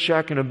Shadrach,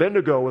 Meshach, and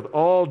Abednego, with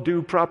all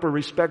due proper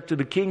respect to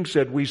the king,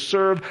 said, we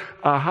serve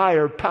a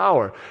higher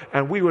power.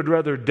 And we would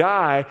rather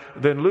die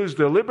than lose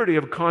the liberty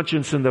of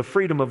conscience and the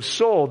freedom of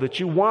soul that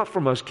you want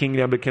from us, King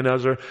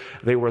Nebuchadnezzar.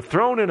 They were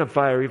thrown in a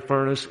fiery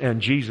furnace,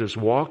 and Jesus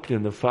walked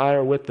in the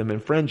fire with them.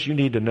 And friends, you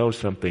need to know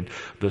something.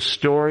 The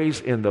stories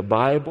in the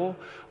Bible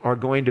are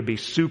going to be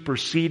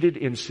superseded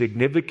in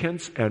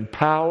significance and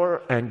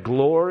power and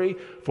glory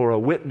for a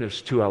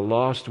witness to a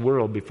lost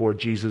world before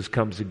Jesus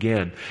comes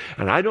again.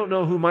 And I don't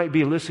know who might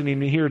be listening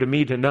here to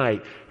me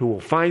tonight who will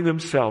find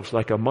themselves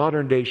like a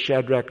modern day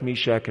Shadrach,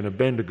 Meshach, and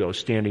Abednego,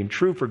 standing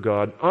true for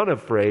God,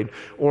 unafraid,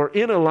 or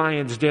in a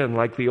lion's den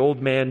like the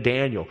old man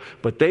Daniel.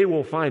 But they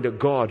will find a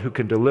God who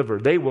can deliver.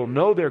 They will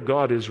know their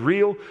God is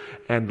real,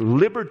 and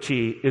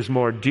liberty is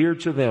more dear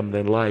to them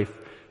than life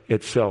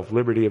itself,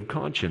 liberty of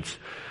conscience.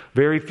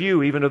 Very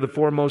few, even of the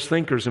foremost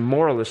thinkers and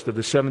moralists of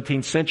the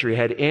 17th century,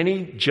 had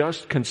any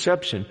just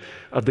conception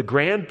of the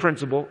grand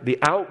principle, the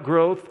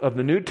outgrowth of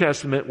the New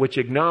Testament, which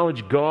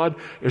acknowledged God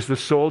as the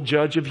sole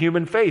judge of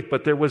human faith.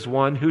 But there was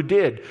one who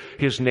did.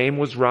 His name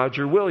was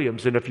Roger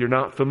Williams. And if you're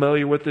not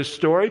familiar with this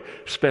story,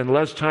 spend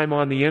less time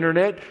on the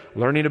internet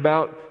learning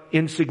about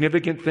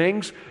insignificant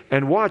things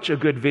and watch a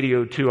good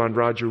video too on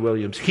Roger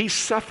Williams. He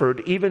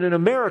suffered even in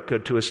America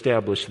to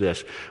establish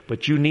this.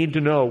 But you need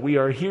to know we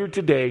are here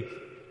today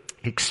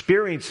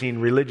experiencing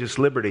religious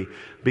liberty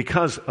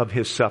because of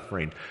his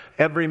suffering.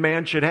 Every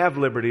man should have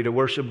liberty to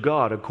worship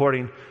God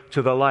according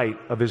to the light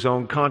of his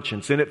own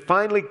conscience. And it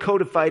finally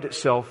codified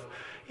itself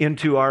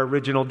into our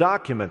original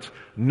documents.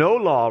 No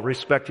law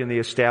respecting the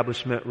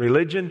establishment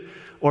religion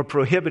or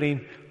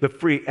prohibiting the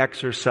free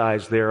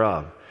exercise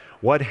thereof.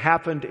 What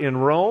happened in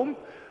Rome,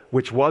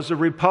 which was a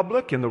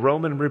republic, in the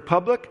Roman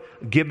Republic,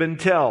 Gibbon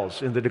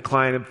tells in The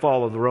Decline and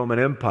Fall of the Roman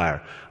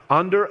Empire.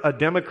 Under a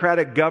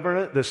democratic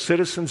government, the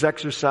citizens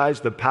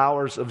exercise the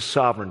powers of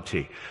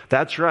sovereignty.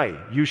 That's right.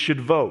 You should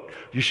vote.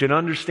 You should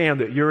understand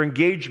that your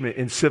engagement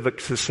in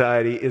civic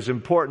society is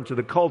important to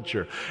the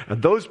culture.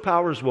 And those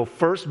powers will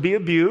first be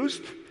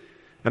abused.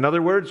 In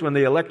other words, when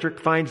the electorate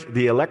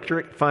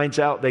finds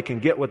out they can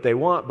get what they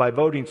want by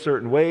voting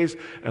certain ways,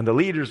 and the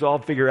leaders all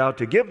figure out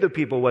to give the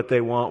people what they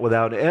want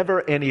without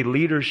ever any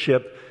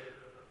leadership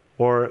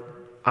or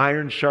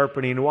iron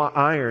sharpening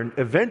iron,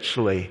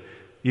 eventually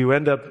you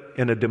end up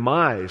in a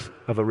demise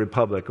of a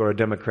republic or a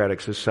democratic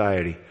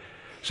society.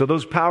 So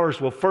those powers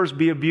will first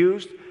be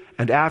abused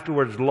and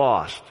afterwards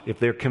lost if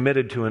they're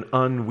committed to an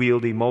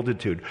unwieldy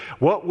multitude.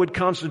 What would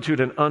constitute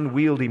an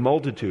unwieldy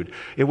multitude?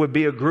 It would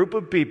be a group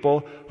of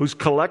people whose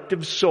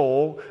collective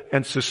soul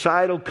and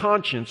societal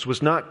conscience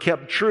was not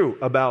kept true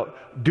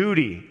about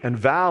duty and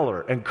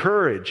valor and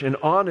courage and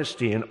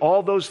honesty and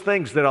all those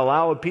things that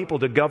allow a people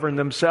to govern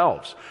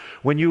themselves.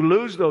 When you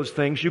lose those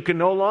things, you can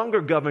no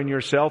longer govern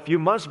yourself. You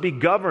must be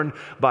governed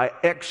by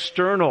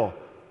external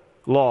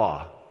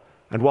law.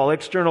 And while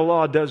external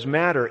law does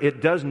matter,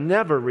 it does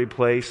never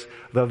replace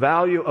the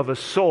value of a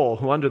soul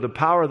who, under the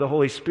power of the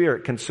Holy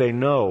Spirit, can say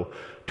no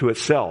to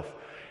itself.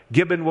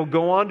 Gibbon will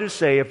go on to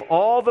say, if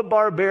all the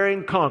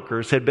barbarian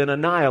conquerors had been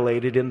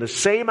annihilated in the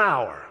same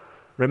hour,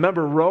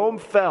 remember, Rome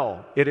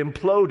fell, it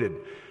imploded.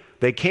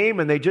 They came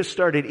and they just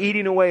started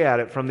eating away at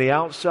it from the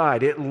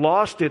outside. It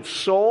lost its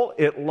soul,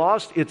 it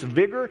lost its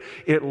vigor,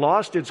 it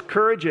lost its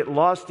courage, it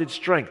lost its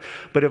strength.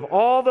 But if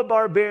all the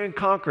barbarian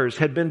conquerors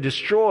had been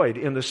destroyed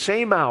in the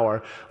same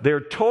hour, their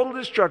total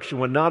destruction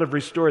would not have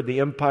restored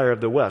the empire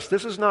of the West.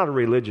 This is not a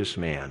religious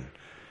man.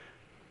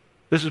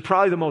 This is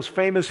probably the most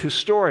famous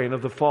historian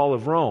of the fall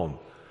of Rome.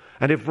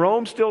 And if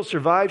Rome still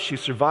survived, she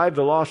survived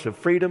the loss of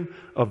freedom,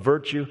 of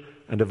virtue,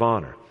 and of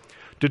honor.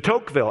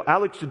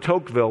 Alex de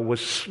Tocqueville was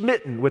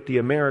smitten with the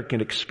American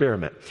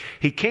experiment.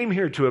 He came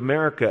here to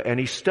America and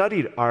he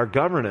studied our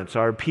governance,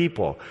 our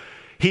people.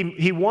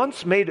 He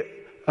once made,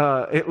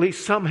 at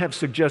least some have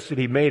suggested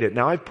he made it.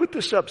 Now I've put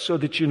this up so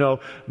that you know,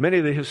 many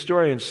of the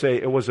historians say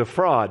it was a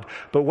fraud.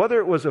 But whether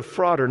it was a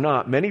fraud or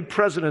not, many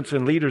presidents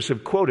and leaders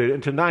have quoted it.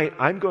 And tonight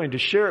I'm going to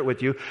share it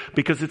with you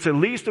because it's at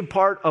least a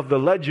part of the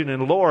legend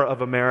and lore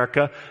of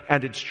America.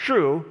 And it's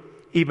true,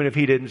 even if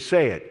he didn't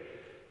say it.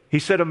 He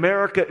said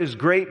America is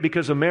great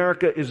because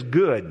America is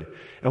good.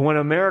 And when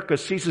America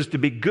ceases to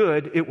be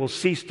good, it will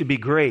cease to be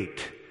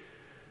great.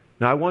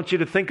 Now I want you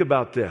to think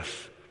about this.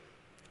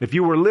 If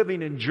you were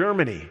living in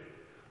Germany,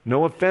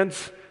 no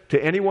offense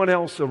to anyone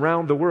else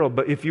around the world,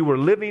 but if you were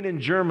living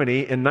in Germany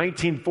in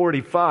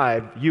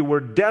 1945, you were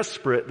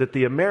desperate that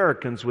the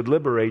Americans would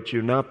liberate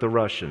you, not the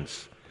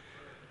Russians.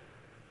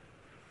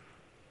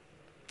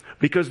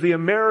 Because the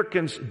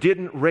Americans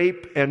didn't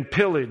rape and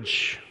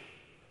pillage.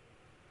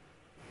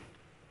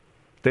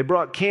 They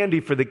brought candy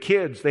for the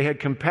kids. They had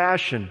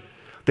compassion.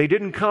 They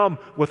didn't come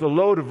with a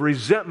load of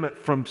resentment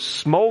from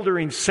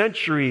smoldering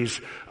centuries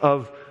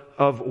of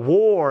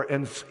war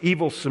and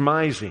evil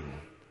surmising.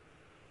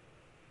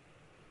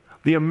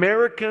 The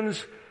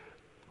Americans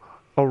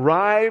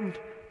arrived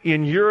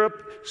in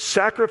Europe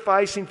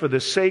sacrificing for the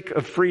sake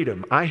of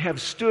freedom. I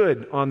have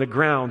stood on the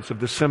grounds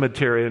of the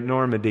cemetery in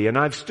Normandy, and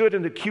I've stood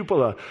in the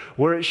cupola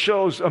where it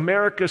shows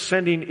America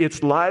sending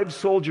its live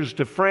soldiers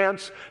to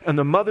France and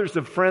the mothers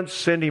of France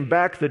sending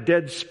back the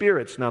dead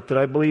spirits. Not that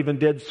I believe in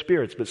dead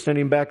spirits, but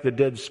sending back the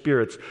dead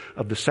spirits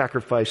of the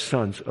sacrificed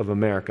sons of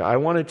America. I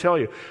want to tell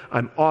you,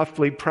 I'm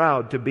awfully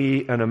proud to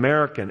be an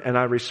American, and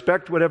I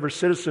respect whatever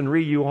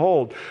citizenry you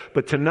hold,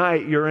 but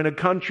tonight you're in a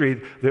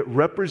country that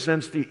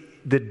represents the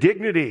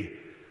dignity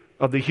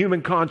of the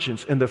human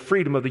conscience and the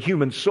freedom of the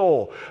human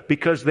soul,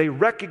 because they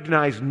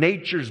recognize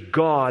nature's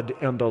God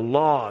and the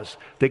laws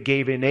that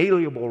gave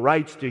inalienable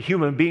rights to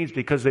human beings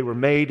because they were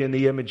made in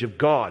the image of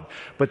God.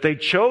 But they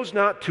chose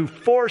not to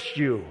force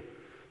you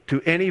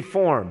to any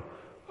form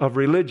of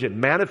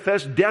religion.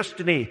 Manifest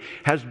destiny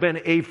has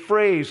been a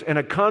phrase and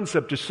a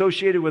concept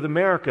associated with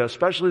America,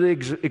 especially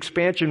the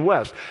expansion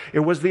west. It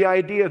was the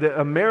idea that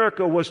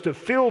America was to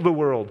fill the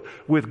world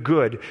with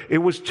good. It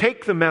was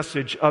take the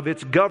message of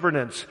its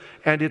governance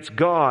and its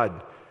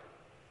God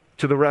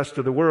to the rest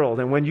of the world.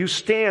 And when you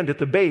stand at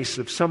the base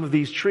of some of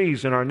these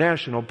trees in our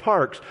national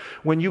parks,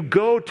 when you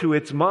go to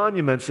its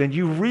monuments and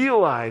you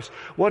realize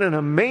what an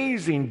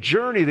amazing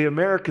journey the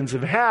Americans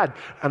have had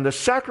and the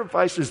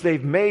sacrifices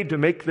they've made to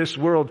make this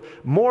world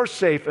more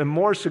safe and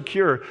more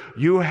secure,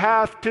 you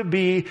have to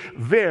be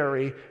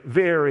very,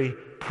 very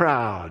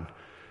proud.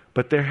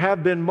 But there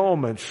have been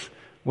moments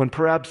when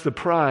perhaps the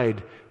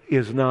pride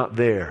is not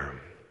there.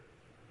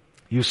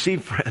 You see,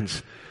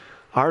 friends,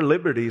 Our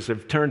liberties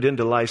have turned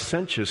into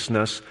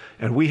licentiousness,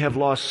 and we have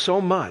lost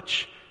so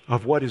much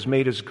of what has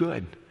made us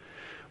good.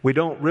 We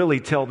don't really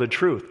tell the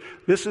truth.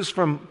 This is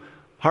from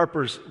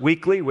Harper's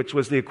Weekly, which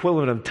was the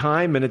equivalent of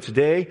Time in its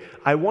day.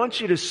 I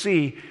want you to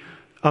see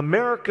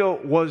America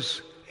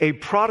was a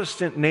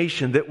Protestant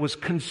nation that was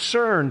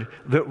concerned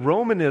that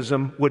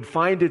Romanism would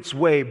find its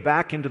way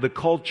back into the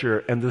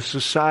culture and the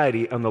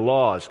society and the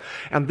laws.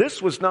 And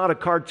this was not a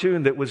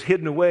cartoon that was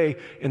hidden away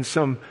in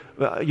some,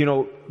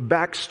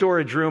 back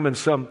storage room in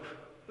some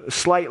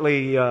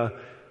slightly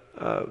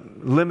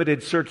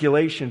limited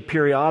circulation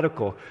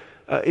periodical.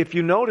 If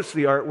you notice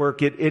the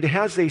artwork, it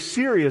has a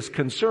serious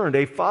concern,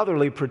 a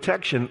fatherly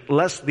protection,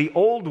 lest the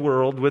old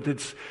world, with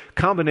its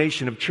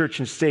combination of church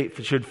and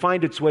state, should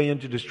find its way in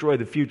to destroy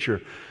the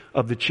future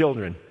of the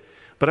children.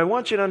 But I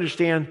want you to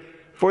understand,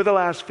 for the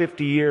last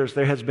 50 years,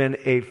 there has been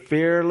a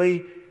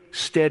fairly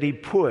steady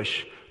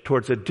push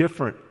towards a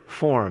different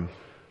form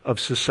of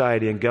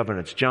society and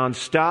governance. John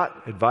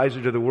Stott,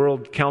 advisor to the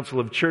World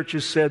Council of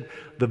Churches, said,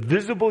 "The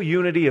visible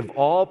unity of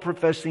all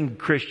professing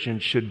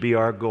Christians should be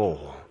our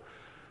goal."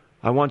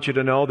 I want you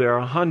to know there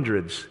are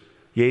hundreds,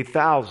 yea,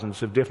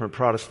 thousands of different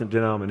Protestant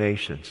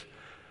denominations.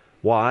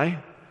 Why?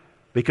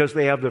 Because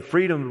they have the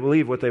freedom to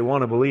believe what they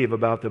want to believe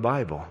about the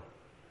Bible.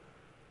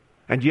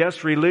 And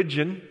yes,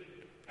 religion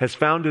has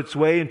found its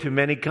way into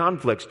many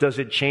conflicts. Does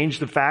it change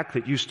the fact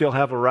that you still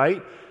have a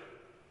right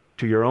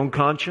to your own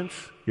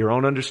conscience, your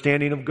own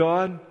understanding of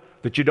God?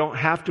 That you don't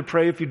have to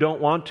pray if you don't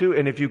want to,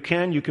 and if you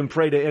can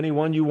pray to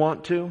anyone you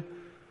want to?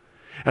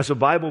 As a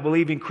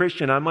Bible-believing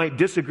Christian, I might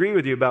disagree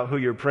with you about who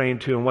you're praying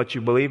to and what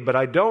you believe, but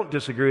I don't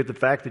disagree with the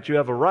fact that you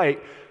have a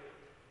right.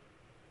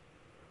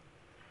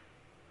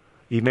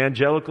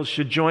 Evangelicals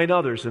should join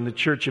others in the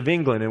Church of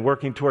England in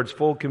working towards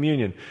full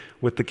communion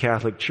with the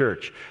Catholic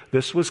Church.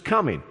 This was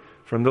coming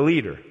from the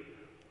leader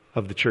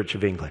of the Church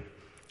of England.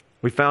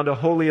 We found a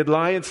holy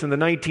alliance in the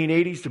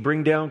 1980s to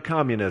bring down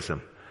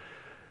communism.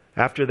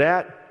 After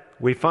that,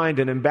 we find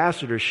an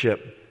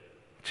ambassadorship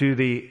to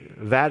the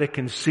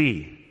Vatican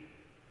See.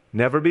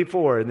 Never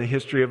before in the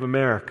history of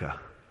America.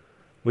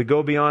 We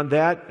go beyond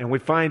that and we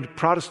find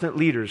Protestant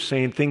leaders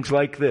saying things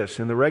like this: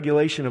 in the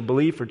regulation of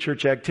belief or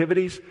church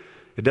activities,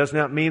 it does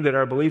not mean that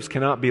our beliefs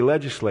cannot be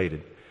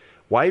legislated.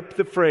 Wipe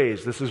the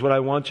phrase, this is what I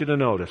want you to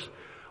notice,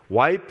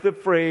 wipe the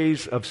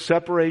phrase of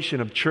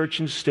separation of church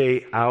and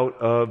state out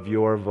of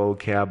your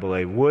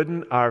vocabulary.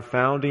 Wouldn't our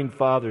founding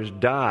fathers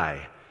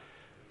die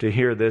to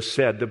hear this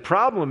said? The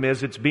problem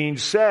is it's being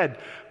said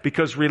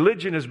because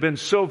religion has been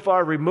so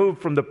far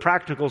removed from the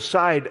practical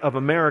side of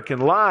American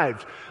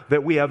lives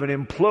that we have an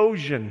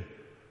implosion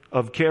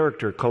of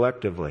character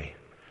collectively.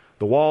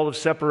 The wall of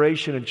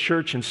separation in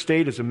church and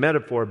state is a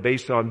metaphor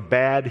based on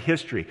bad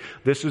history.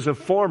 This is a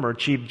former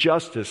Chief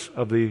Justice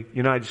of the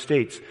United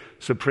States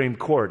Supreme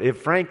Court. It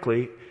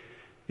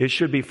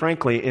should be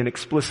frankly and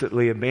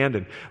explicitly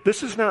abandoned.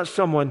 This is not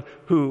someone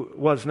who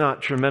was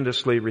not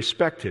tremendously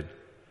respected.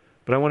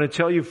 But I want to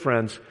tell you,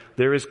 friends,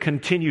 there is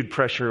continued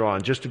pressure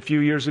on. Just a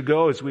few years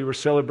ago, as we were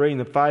celebrating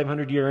the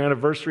 500-year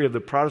anniversary of the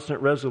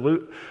Protestant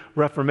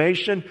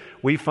Reformation,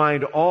 we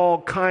find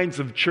all kinds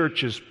of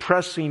churches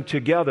pressing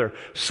together,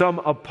 some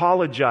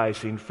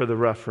apologizing for the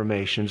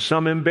Reformation,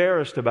 some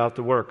embarrassed about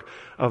the work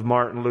of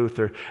Martin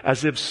Luther,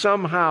 as if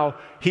somehow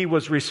he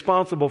was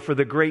responsible for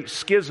the Great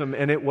Schism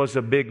and it was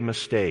a big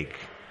mistake.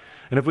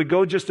 And if we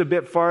go just a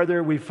bit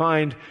farther, we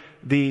find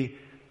the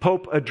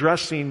Pope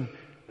addressing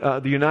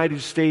the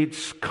United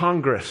States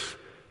Congress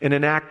in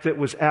an act that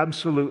was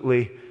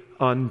absolutely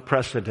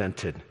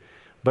unprecedented.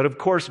 But of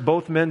course,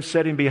 both men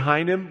sitting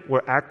behind him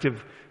were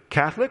active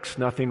Catholics.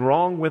 Nothing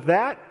wrong with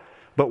that.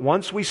 But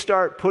once we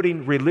start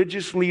putting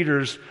religious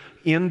leaders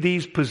in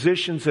these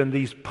positions and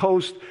these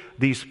posts,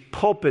 these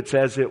pulpits,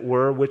 as it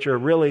were, which are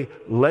really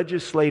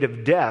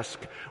legislative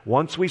desks,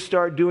 once we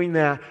start doing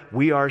that,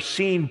 we are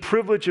seeing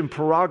privilege and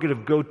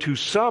prerogative go to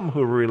some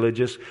who are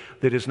religious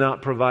that is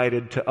not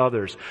provided to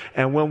others.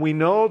 And when we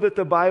know that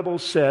the Bible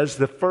says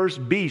the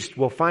first beast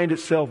will find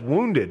itself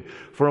wounded,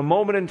 for a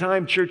moment in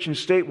time, church and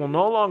state will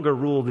no longer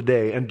rule the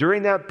day. And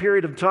during that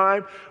period of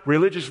time,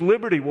 religious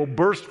liberty will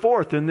burst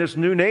forth in this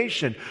new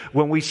nation.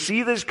 When we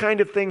see this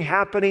kind of thing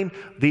happening,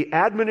 the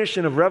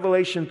admonition of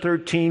Revelation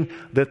 13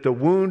 that the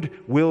wound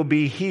will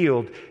be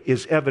healed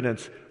is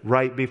evidence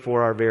right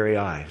before our very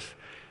eyes.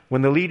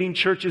 When the leading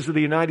churches of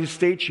the United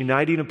States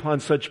uniting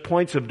upon such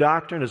points of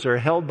doctrine as are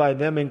held by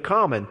them in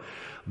common,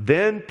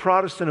 then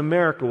Protestant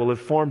America will have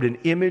formed an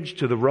image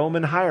to the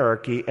Roman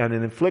hierarchy, and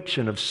an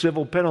infliction of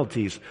civil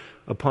penalties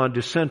upon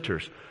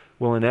dissenters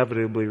will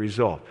inevitably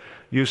result.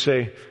 You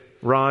say,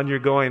 Ron, you're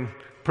going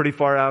pretty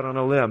far out on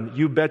a limb.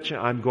 You betcha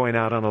I'm going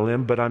out on a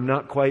limb, but I'm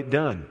not quite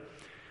done.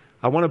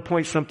 I want to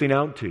point something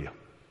out to you.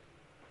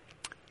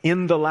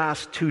 In the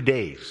last 2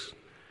 days,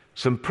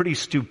 some pretty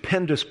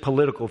stupendous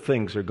political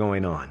things are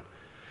going on.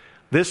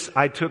 This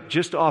I took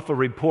just off a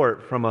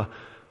report from an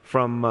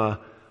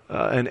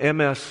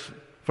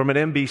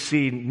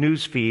NBC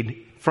news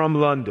feed from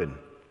London.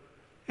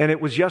 And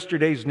it was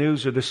yesterday's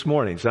news or this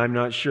morning's. I'm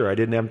not sure. I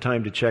didn't have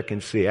time to check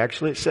and see.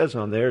 Actually, it says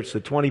on there it's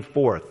the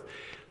 24th.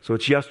 So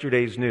it's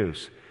yesterday's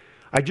news.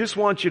 I just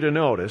want you to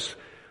notice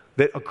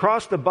that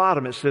across the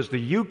bottom it says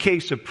the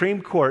UK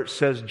Supreme Court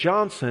says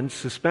Johnson's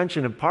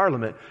suspension of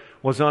Parliament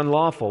was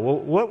unlawful. Well,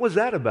 what was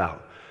that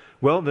about?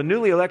 Well, the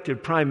newly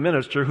elected Prime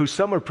Minister, who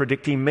some are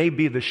predicting may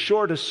be the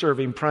shortest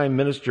serving Prime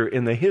Minister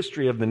in the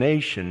history of the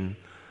nation,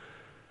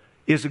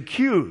 is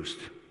accused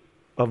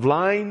of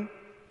lying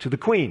to the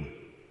Queen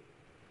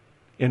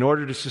in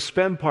order to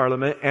suspend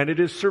Parliament, and it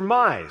is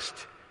surmised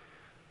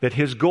that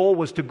his goal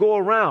was to go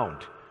around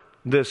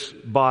this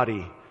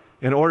body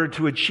in order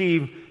to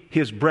achieve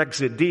his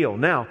Brexit deal.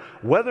 Now,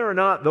 whether or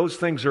not those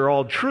things are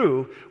all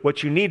true,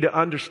 what you need to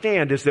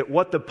understand is that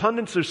what the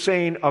pundits are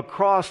saying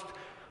across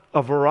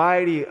a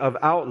variety of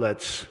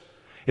outlets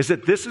is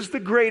that this is the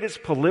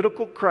greatest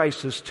political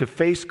crisis to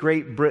face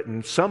Great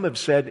Britain. Some have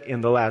said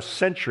in the last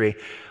century.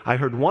 I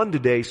heard one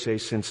today say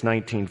since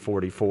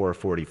 1944 or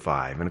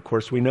 45. And of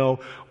course we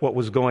know what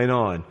was going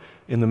on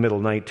in the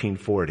middle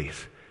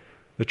 1940s.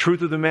 The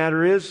truth of the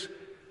matter is,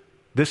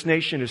 this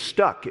nation is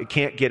stuck. It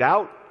can't get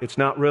out. It's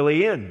not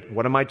really in.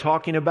 What am I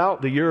talking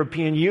about? The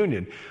European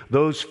Union.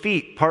 Those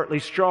feet, partly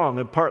strong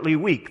and partly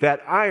weak.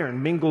 That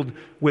iron mingled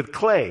with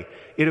clay.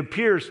 It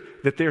appears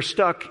that they're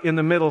stuck in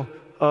the middle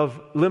of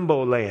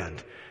limbo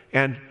land.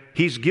 And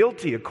he's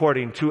guilty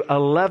according to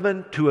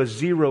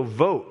 11-0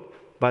 vote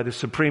by the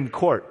Supreme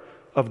Court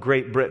of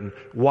Great Britain.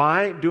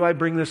 Why do I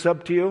bring this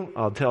up to you?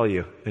 I'll tell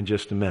you in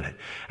just a minute.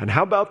 And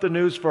how about the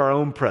news for our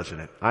own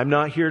president? I'm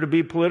not here to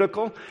be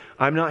political.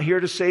 I'm not here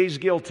to say he's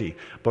guilty.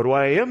 But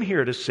what I am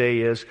here to say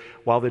is,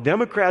 while the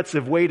Democrats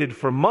have waited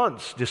for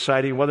months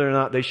deciding whether or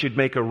not they should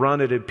make a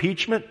run at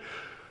impeachment,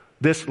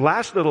 this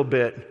last little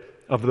bit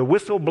of the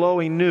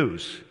whistleblowing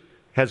news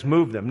has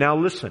moved them. Now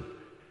listen,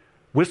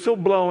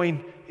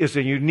 whistleblowing is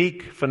a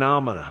unique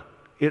phenomenon.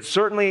 It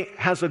certainly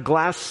has a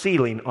glass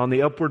ceiling on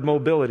the upward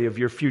mobility of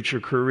your future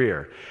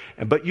career.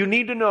 But you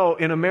need to know,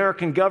 in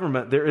American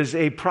government, there is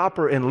a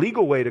proper and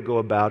legal way to go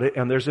about it,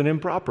 and there's an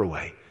improper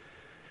way.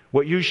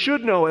 What you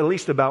should know, at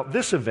least about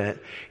this event,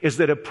 is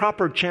that a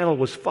proper channel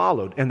was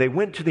followed, and they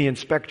went to the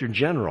Inspector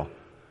General.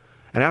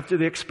 And after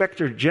the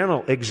Inspector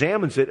General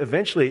examines it,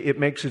 eventually it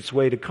makes its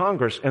way to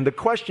Congress. And the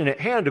question at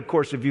hand, of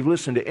course, if you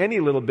listen to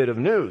any little bit of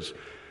news,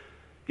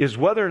 is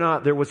whether or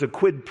not there was a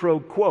quid pro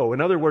quo.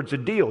 In other words, a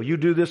deal. You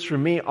do this for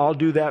me, I'll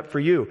do that for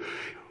you.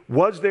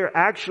 Was there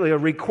actually a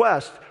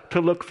request to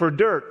look for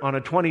dirt on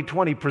a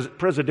 2020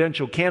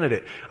 presidential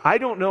candidate? I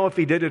don't know if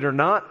he did it or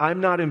not.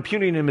 I'm not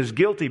impugning him as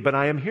guilty, but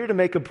I am here to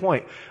make a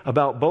point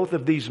about both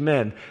of these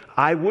men.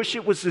 I wish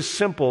it was as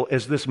simple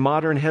as this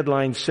modern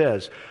headline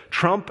says.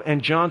 Trump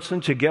and Johnson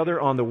together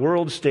on the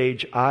world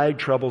stage eyed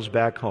troubles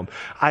back home.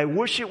 I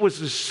wish it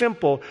was as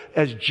simple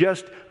as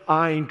just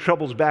eyeing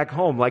troubles back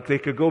home, like they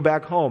could go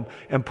back home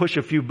and push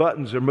a few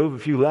buttons or move a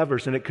few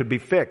levers and it could be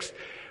fixed.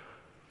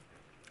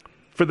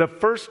 For the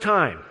first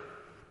time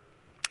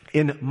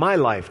in my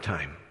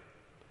lifetime,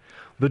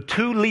 the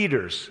two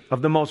leaders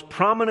of the most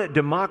prominent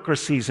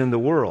democracies in the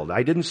world,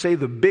 I didn't say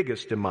the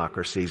biggest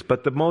democracies,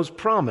 but the most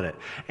prominent,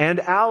 and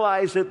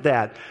allies at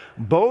that,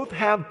 both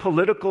have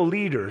political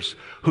leaders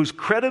whose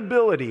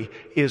credibility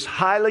is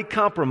highly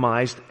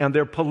compromised and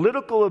their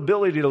political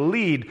ability to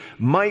lead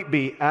might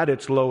be at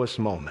its lowest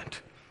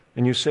moment.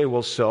 And you say,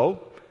 well,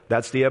 so?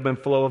 That's the ebb and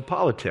flow of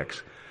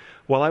politics.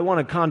 Well, I want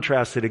to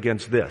contrast it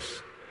against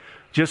this.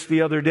 Just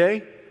the other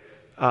day,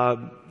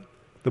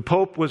 the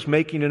Pope was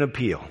making an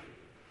appeal.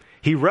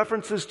 He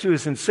references to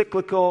his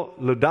encyclical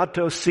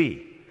Laudato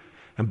Si.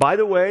 And by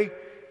the way,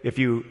 if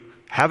you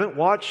haven't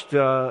watched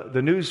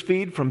the news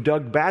feed from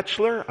Doug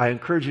Batchelor, I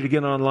encourage you to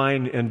get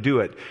online and do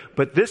it.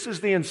 But this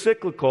is the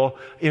encyclical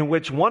in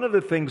which one of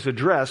the things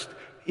addressed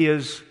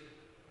is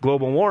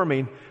global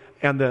warming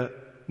and the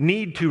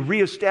need to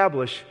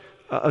reestablish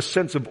a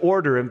sense of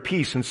order and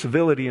peace and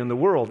civility in the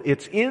world.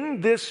 It's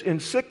in this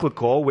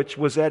encyclical, which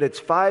was at its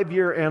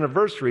 5-year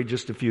anniversary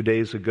just a few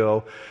days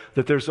ago,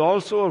 that there's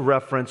also a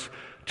reference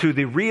to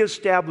the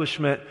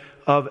reestablishment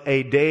of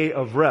a day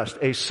of rest,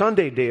 a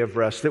Sunday day of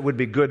rest that would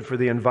be good for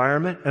the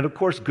environment and, of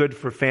course, good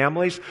for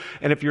families.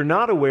 And if you're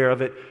not aware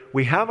of it,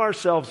 we have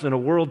ourselves in a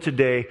world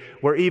today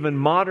where even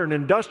modern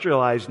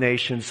industrialized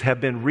nations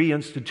have been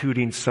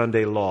reinstituting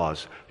Sunday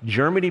laws.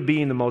 Germany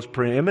being the most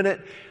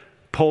preeminent,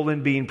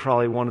 Poland being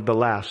probably one of the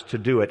last to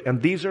do it.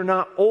 And these are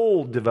not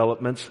old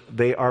developments,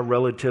 they are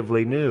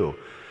relatively new.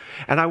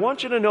 And I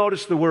want you to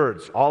notice the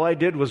words. All I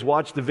did was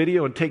watch the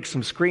video and take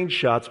some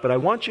screenshots, but I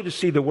want you to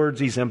see the words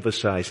he's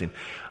emphasizing.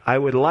 I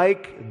would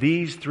like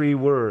these 3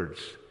 words,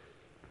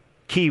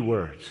 key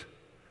words: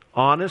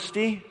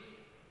 honesty,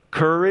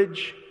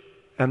 courage,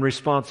 and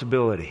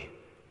responsibility.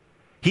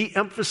 He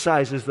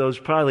emphasizes those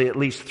probably at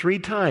least 3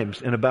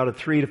 times in about a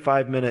 3 to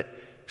 5 minute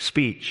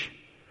speech.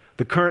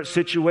 The current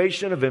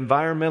situation of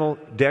environmental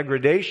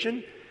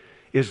degradation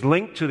is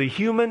linked to the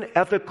human,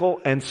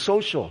 ethical, and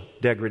social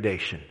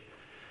degradation.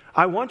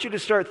 I want you to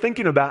start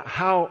thinking about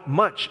how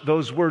much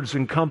those words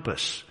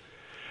encompass.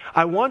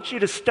 I want you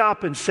to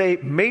stop and say,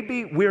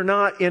 maybe we're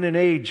not in an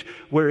age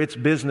where it's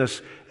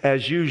business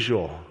as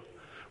usual.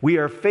 We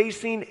are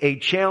facing a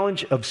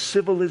challenge of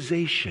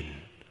civilization.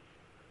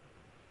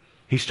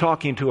 He's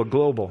talking to a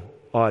global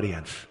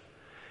audience.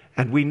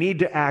 And we need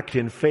to act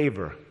in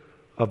favor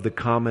of the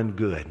common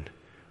good.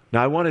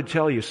 Now, I want to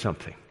tell you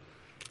something.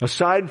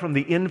 Aside from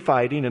the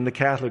infighting in the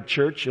Catholic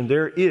Church, and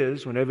there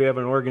is, whenever you have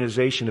an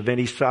organization of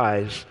any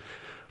size,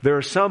 there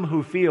are some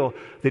who feel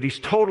that he's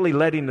totally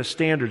letting the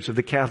standards of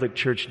the Catholic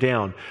Church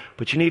down.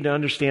 But you need to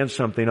understand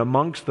something.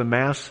 Amongst the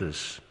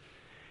masses,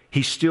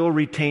 he still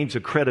retains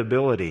a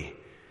credibility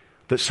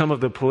that some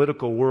of the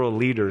political world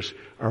leaders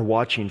are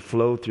watching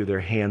flow through their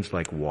hands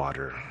like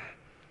water.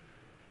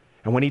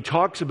 And when he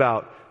talks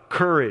about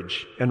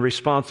courage and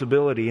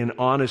responsibility and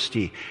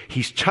honesty,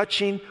 he's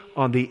touching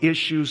on the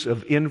issues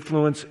of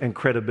influence and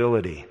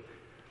credibility.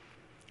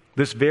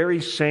 This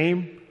very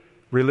same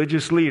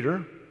religious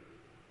leader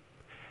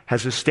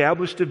has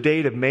established a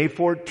date of May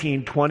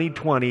 14,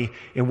 2020,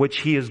 in which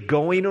he is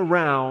going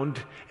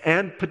around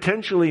and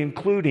potentially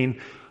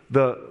including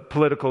the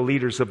political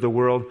leaders of the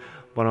world.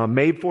 But on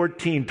May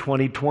 14,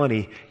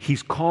 2020,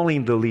 he's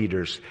calling the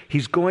leaders.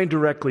 He's going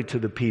directly to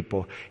the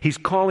people. He's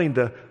calling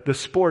the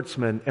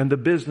sportsmen and the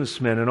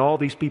businessmen and all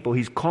these people.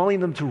 He's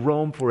calling them to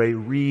Rome for a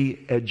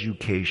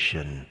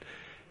re-education.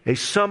 A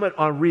summit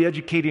on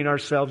re-educating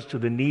ourselves to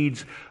the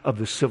needs of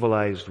the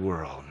civilized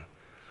world.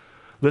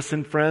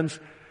 Listen, friends,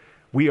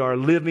 we are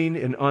living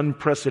in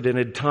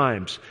unprecedented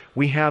times.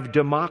 We have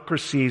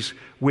democracies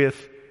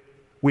with,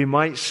 we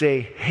might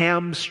say,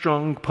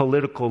 hamstrung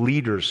political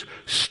leaders,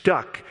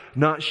 stuck,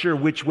 not sure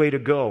which way to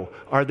go.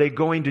 Are they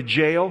going to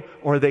jail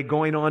or are they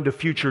going on to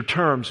future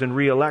terms and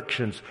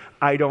re-elections?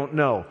 I don't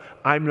know.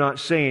 I'm not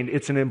saying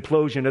it's an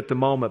implosion at the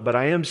moment, but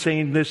I am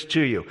saying this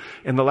to you.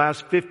 In the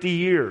last 50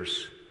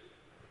 years,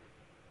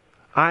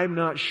 I'm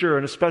not sure,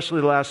 and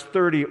especially the last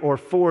 30 or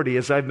 40,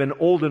 as I've been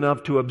old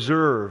enough to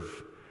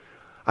observe,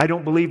 I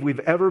don't believe we've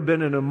ever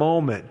been in a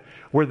moment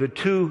where the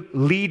two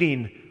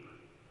leading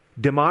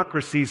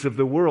democracies of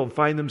the world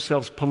find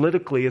themselves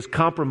politically as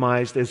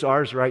compromised as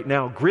ours right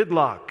now.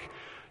 Gridlock.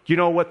 You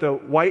know what the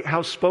White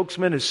House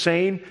spokesman is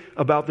saying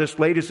about this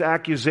latest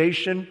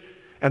accusation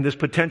and this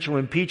potential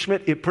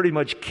impeachment? It pretty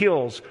much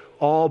kills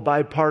all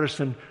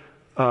bipartisan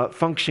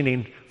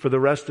functioning for the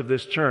rest of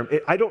this term.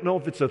 I don't know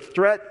if it's a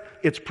threat.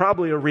 It's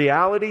probably a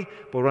reality.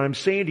 But what I'm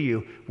saying to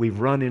you, we've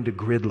run into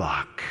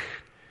gridlock.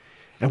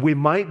 And we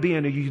might be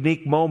in a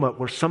unique moment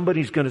where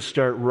somebody's going to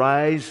start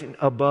rising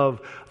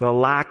above the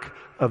lack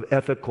of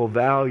ethical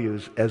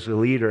values as a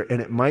leader.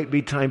 And it might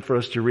be time for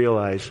us to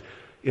realize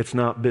it's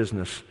not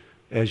business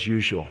as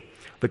usual.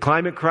 The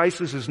climate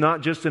crisis is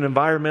not just an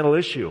environmental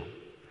issue.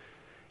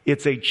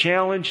 It's a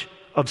challenge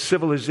of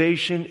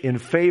civilization in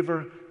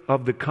favor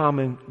of the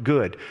common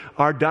good.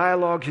 Our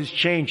dialogue has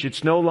changed.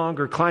 It's no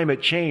longer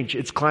climate change.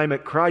 It's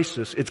climate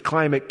crisis. It's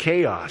climate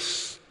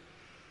chaos.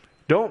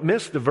 Don't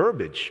miss the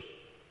verbiage.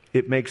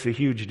 It makes a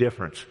huge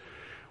difference.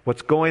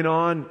 What's going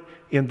on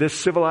in this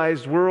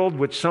civilized world,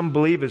 which some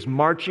believe is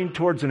marching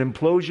towards an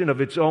implosion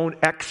of its own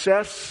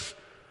excess,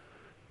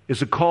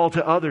 is a call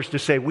to others to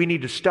say, we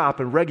need to stop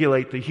and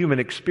regulate the human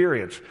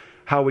experience.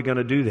 How are we going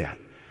to do that?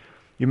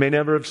 You may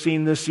never have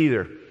seen this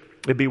either.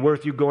 It'd be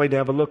worth you going to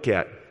have a look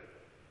at.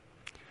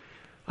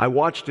 I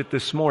watched it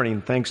this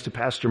morning thanks to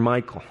Pastor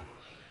Michael.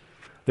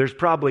 There's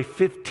probably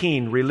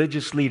 15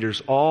 religious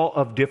leaders, all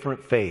of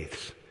different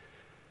faiths.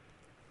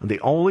 And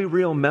the only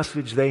real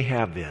message they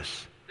have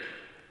is,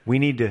 we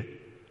need to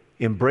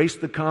embrace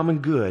the common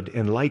good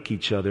and like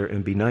each other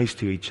and be nice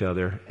to each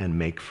other and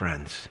make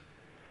friends.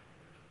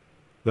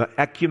 The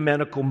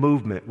ecumenical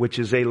movement, which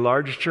is a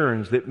large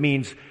term that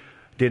means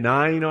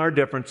denying our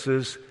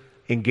differences,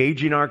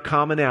 engaging our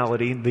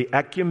commonality, the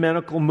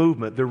ecumenical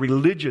movement, the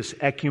religious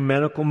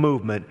ecumenical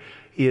movement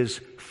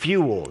is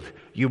fueled.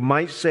 You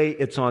might say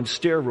it's on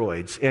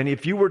steroids. And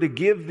if you were to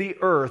give the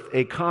earth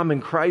a common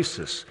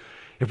crisis,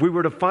 if we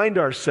were to find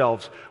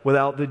ourselves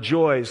without the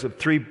joys of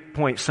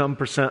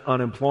 3%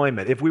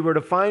 unemployment, if we were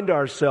to find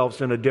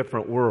ourselves in a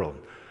different world,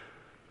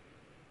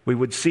 we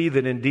would see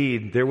that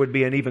indeed there would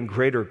be an even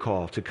greater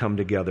call to come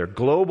together.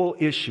 Global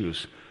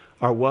issues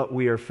are what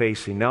we are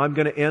facing. Now I'm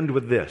going to end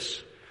with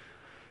this.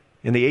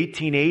 In the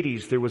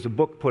 1880s, there was a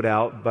book put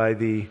out by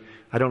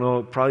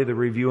probably the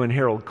Review and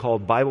Herald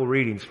called Bible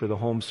Readings for the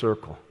Home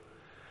Circle.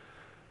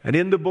 And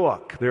in the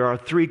book, there are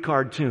 3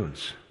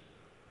 cartoons.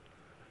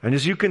 And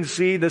as you can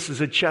see, this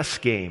is a chess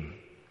game.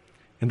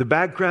 In the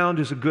background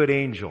is a good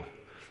angel.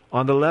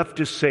 On the left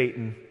is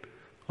Satan.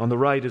 On the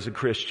right is a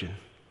Christian.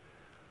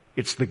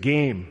 It's the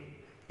game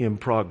in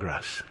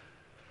progress.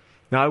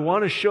 Now I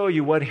want to show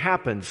you what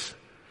happens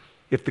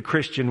if the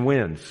Christian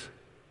wins.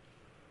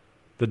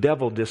 The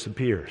devil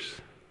disappears.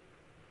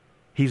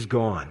 He's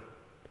gone.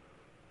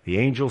 The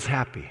angel's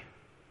happy.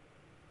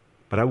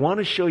 But I want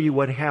to show you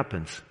what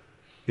happens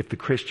if the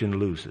Christian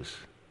loses.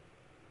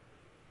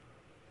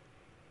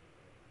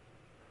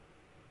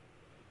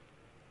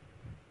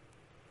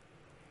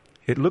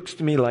 It looks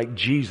to me like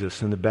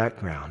Jesus in the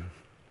background.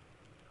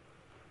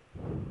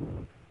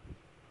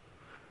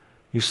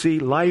 You see,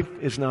 life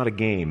is not a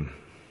game.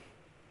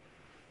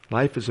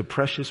 Life is a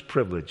precious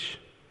privilege.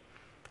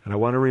 And I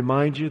want to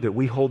remind you that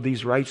we hold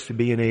these rights to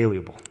be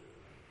inalienable.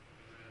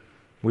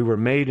 We were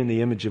made in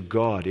the image of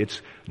God.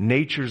 It's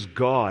nature's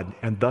God,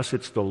 and thus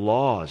it's the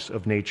laws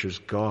of nature's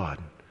God,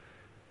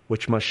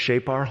 which must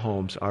shape our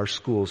homes, our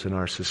schools, and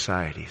our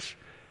societies.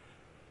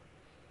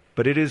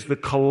 But it is the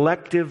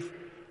collective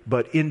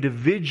but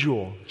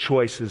individual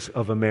choices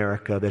of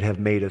America that have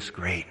made us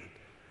great.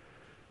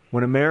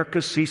 When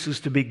America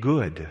ceases to be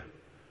good,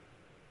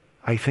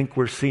 I think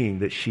we're seeing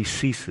that she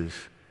ceases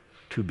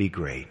to be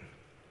great.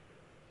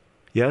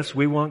 Yes,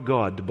 we want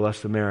God to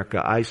bless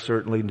America. I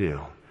certainly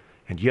do.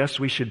 And yes,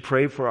 we should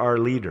pray for our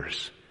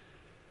leaders.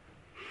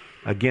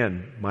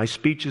 Again, my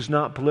speech is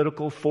not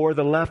political for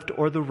the left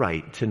or the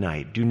right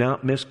tonight. Do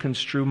not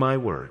misconstrue my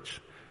words.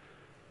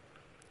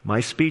 My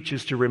speech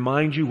is to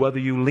remind you, whether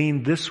you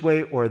lean this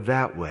way or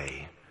that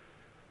way,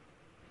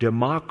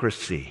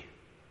 democracy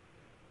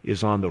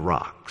is on the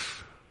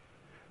rocks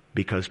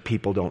because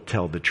people don't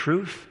tell the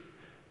truth,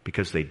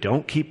 because they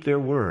don't keep their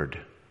word,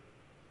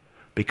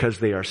 because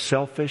they are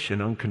selfish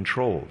and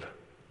uncontrolled,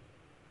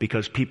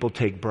 because people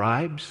take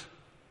bribes,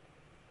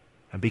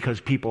 and because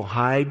people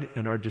hide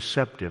and are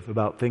deceptive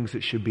about things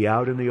that should be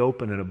out in the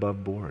open and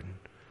above board.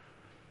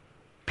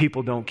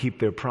 People don't keep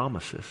their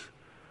promises.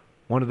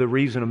 One of the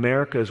reasons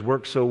America has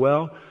worked so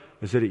well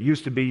is that it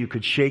used to be you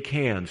could shake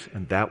hands,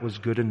 and that was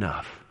good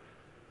enough.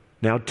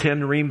 Now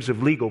 10 reams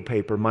of legal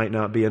paper might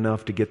not be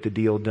enough to get the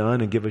deal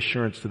done and give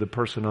assurance to the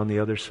person on the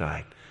other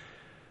side.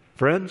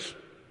 Friends,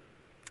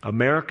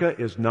 America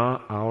is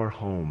not our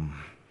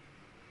home,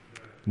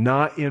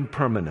 not in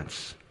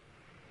permanence.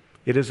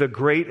 It is a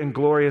great and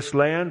glorious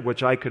land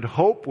which I could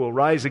hope will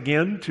rise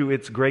again to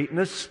its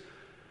greatness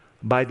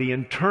by the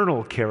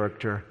internal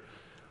character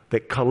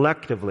that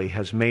collectively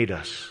has made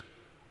us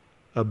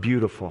a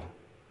beautiful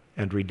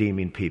and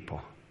redeeming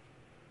people.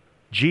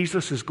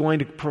 Jesus is going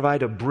to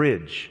provide a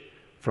bridge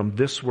from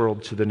this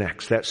world to the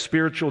next. That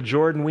spiritual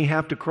Jordan we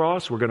have to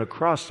cross, we're going to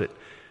cross it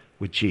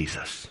with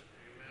Jesus.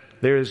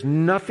 There is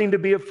nothing to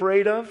be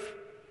afraid of,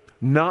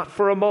 not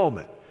for a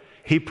moment.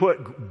 He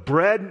put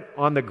bread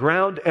on the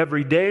ground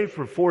every day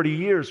for 40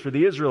 years for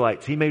the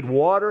Israelites. He made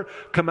water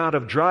come out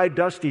of dry,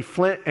 dusty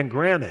flint and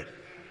granite.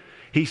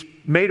 He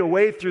made a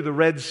way through the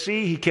Red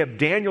Sea. He kept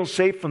Daniel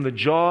safe from the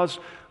jaws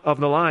of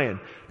the lion.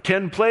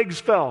 10 plagues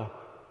fell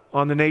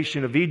on the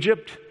nation of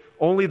Egypt.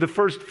 Only the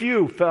first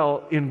few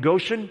fell in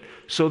Goshen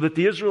so that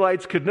the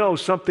Israelites could know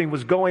something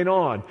was going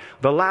on.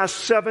 The last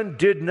 7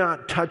 did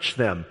not touch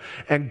them.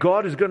 And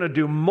God is going to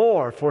do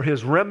more for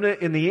His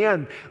remnant in the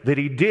end than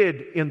He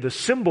did in the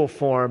symbol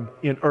form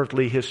in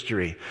earthly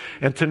history.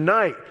 And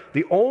tonight,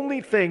 the only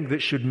thing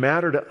that should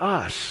matter to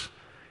us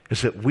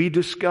is that we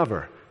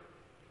discover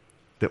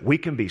that we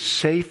can be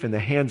safe in the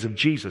hands of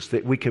Jesus,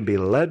 that we can be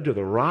led to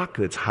the rock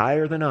that's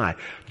higher than I.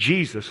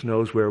 Jesus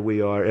knows where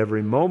we are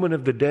every moment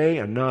of the day,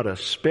 and not a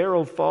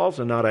sparrow falls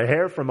and not a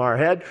hair from our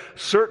head.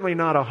 Certainly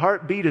not a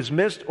heartbeat is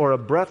missed or a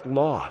breath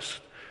lost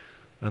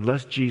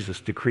unless Jesus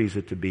decrees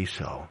it to be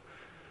so.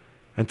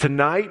 And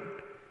tonight,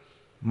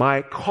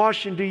 my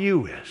caution to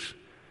you is,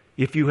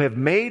 if you have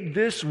made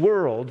this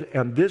world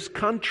and this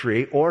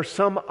country or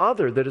some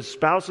other that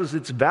espouses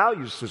its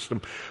value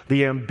system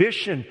the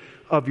ambition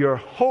of your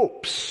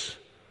hopes,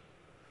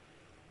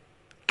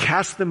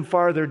 cast them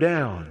farther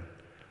down.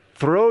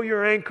 Throw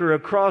your anchor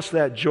across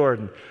that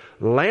Jordan.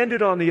 Land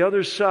it on the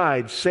other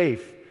side,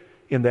 safe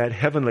in that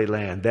heavenly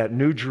land, that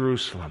new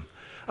Jerusalem.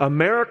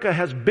 America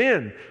has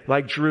been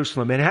like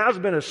Jerusalem. It has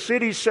been a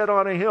city set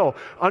on a hill.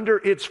 Under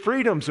its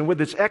freedoms and with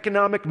its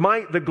economic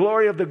might, the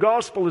glory of the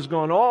gospel has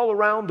gone all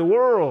around the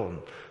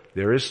world.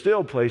 There is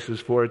still places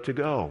for it to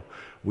go.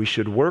 We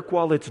should work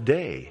while it's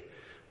day,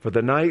 for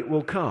the night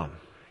will come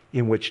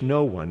in which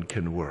no one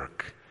can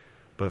work.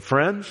 But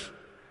friends,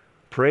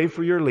 pray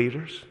for your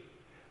leaders.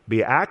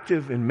 Be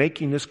active in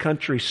making this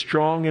country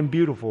strong and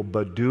beautiful,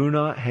 but do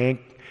not hang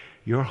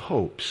your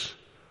hopes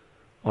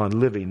on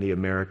living the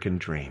American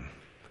dream.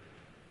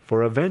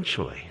 For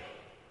eventually,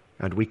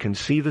 and we can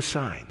see the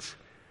signs,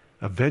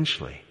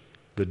 eventually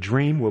the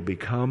dream will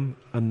become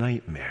a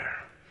nightmare.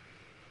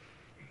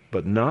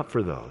 But not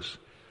for those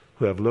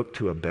who have looked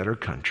to a better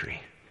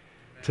country.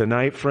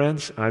 Tonight,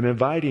 friends, I'm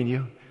inviting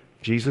you.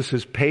 Jesus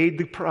has paid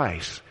the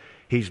price.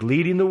 He's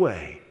leading the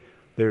way.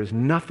 There is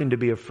nothing to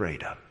be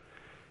afraid of.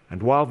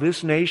 And while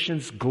this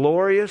nation's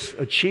glorious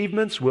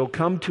achievements will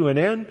come to an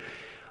end,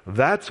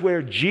 that's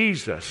where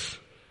Jesus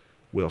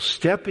will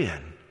step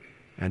in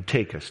and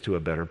take us to a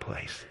better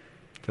place.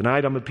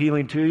 Tonight, I'm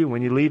appealing to you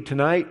when you leave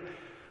tonight.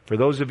 For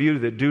those of you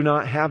that do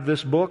not have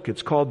this book,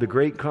 it's called The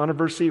Great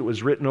Controversy. It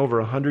was written over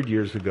 100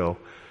 years ago.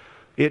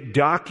 It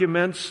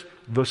documents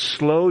the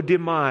slow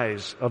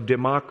demise of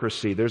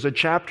democracy. There's a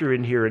chapter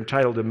in here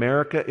entitled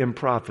America in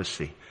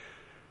Prophecy.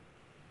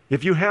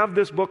 If you have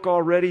this book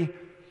already,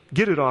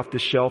 get it off the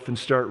shelf and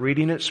start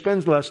reading it.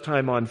 Spend less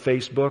time on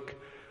Facebook.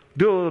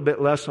 Do a little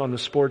bit less on the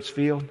sports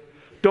field.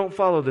 Don't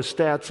follow the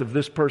stats of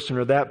this person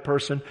or that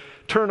person.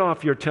 Turn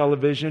off your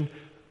television.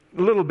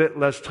 a little bit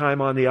less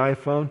time on the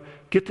iPhone,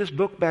 get this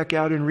book back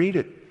out and read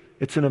it.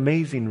 It's an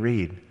amazing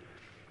read.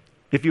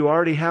 If you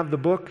already have the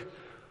book,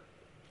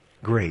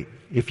 great.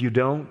 If you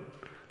don't,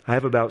 I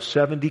have about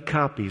 70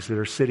 copies that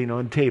are sitting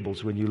on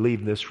tables when you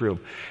leave this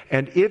room.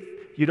 And if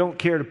you don't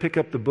care to pick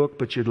up the book,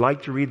 but you'd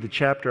like to read the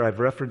chapter I've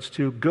referenced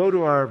to, go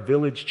to our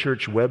Village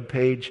Church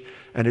webpage,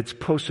 and it's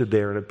posted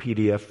there in a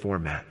PDF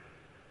format.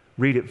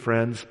 Read it,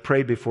 friends.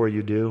 Pray before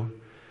you do.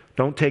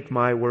 Don't take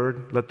my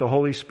word. Let the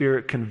Holy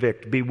Spirit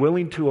convict. Be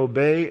willing to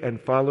obey and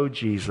follow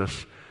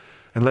Jesus,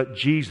 and let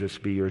Jesus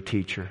be your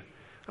teacher.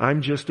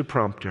 I'm just a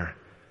prompter.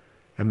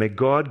 And may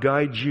God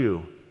guide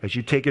you as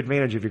you take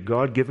advantage of your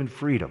God-given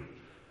freedom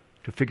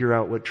to figure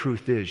out what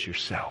truth is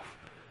yourself.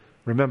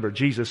 Remember,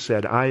 Jesus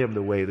said, I am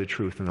the way, the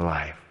truth, and the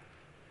life.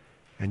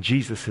 And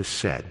Jesus has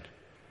said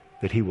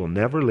that He will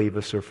never leave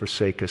us or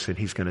forsake us, and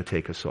He's going to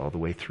take us all the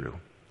way through.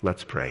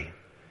 Let's pray.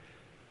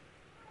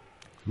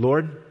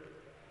 Lord,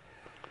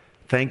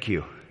 thank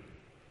you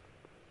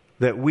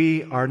that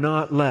we are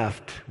not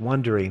left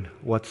wondering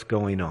what's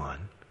going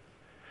on.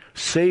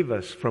 Save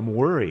us from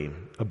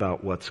worrying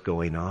about what's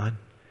going on.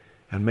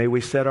 And may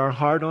we set our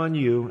heart on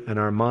you and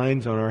our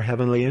minds on our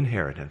heavenly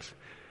inheritance.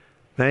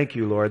 Thank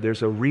you, Lord.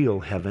 There's a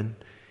real heaven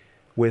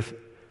with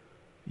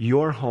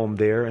your home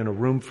there and a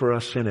room for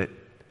us in it.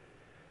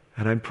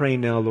 And I'm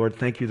praying now, Lord,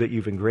 thank you that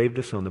you've engraved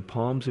us on the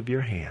palms of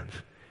your hands.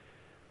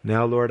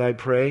 Now, Lord, I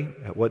pray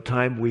at what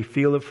time we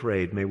feel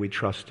afraid, may we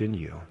trust in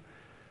you.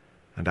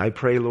 And I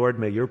pray, Lord,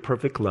 may your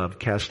perfect love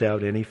cast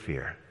out any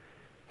fear.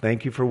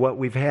 Thank you for what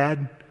we've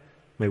had.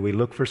 May we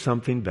look for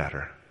something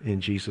better. In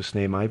Jesus'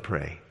 name I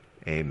pray.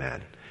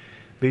 Amen.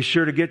 Be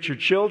sure to get your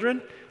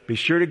children. Be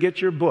sure to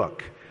get your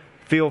book.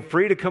 Feel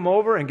free to come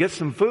over and get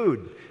some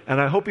food. And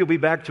I hope you'll be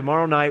back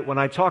tomorrow night when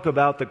I talk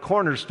about the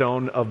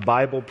cornerstone of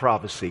Bible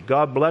prophecy.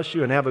 God bless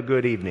you and have a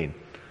good evening.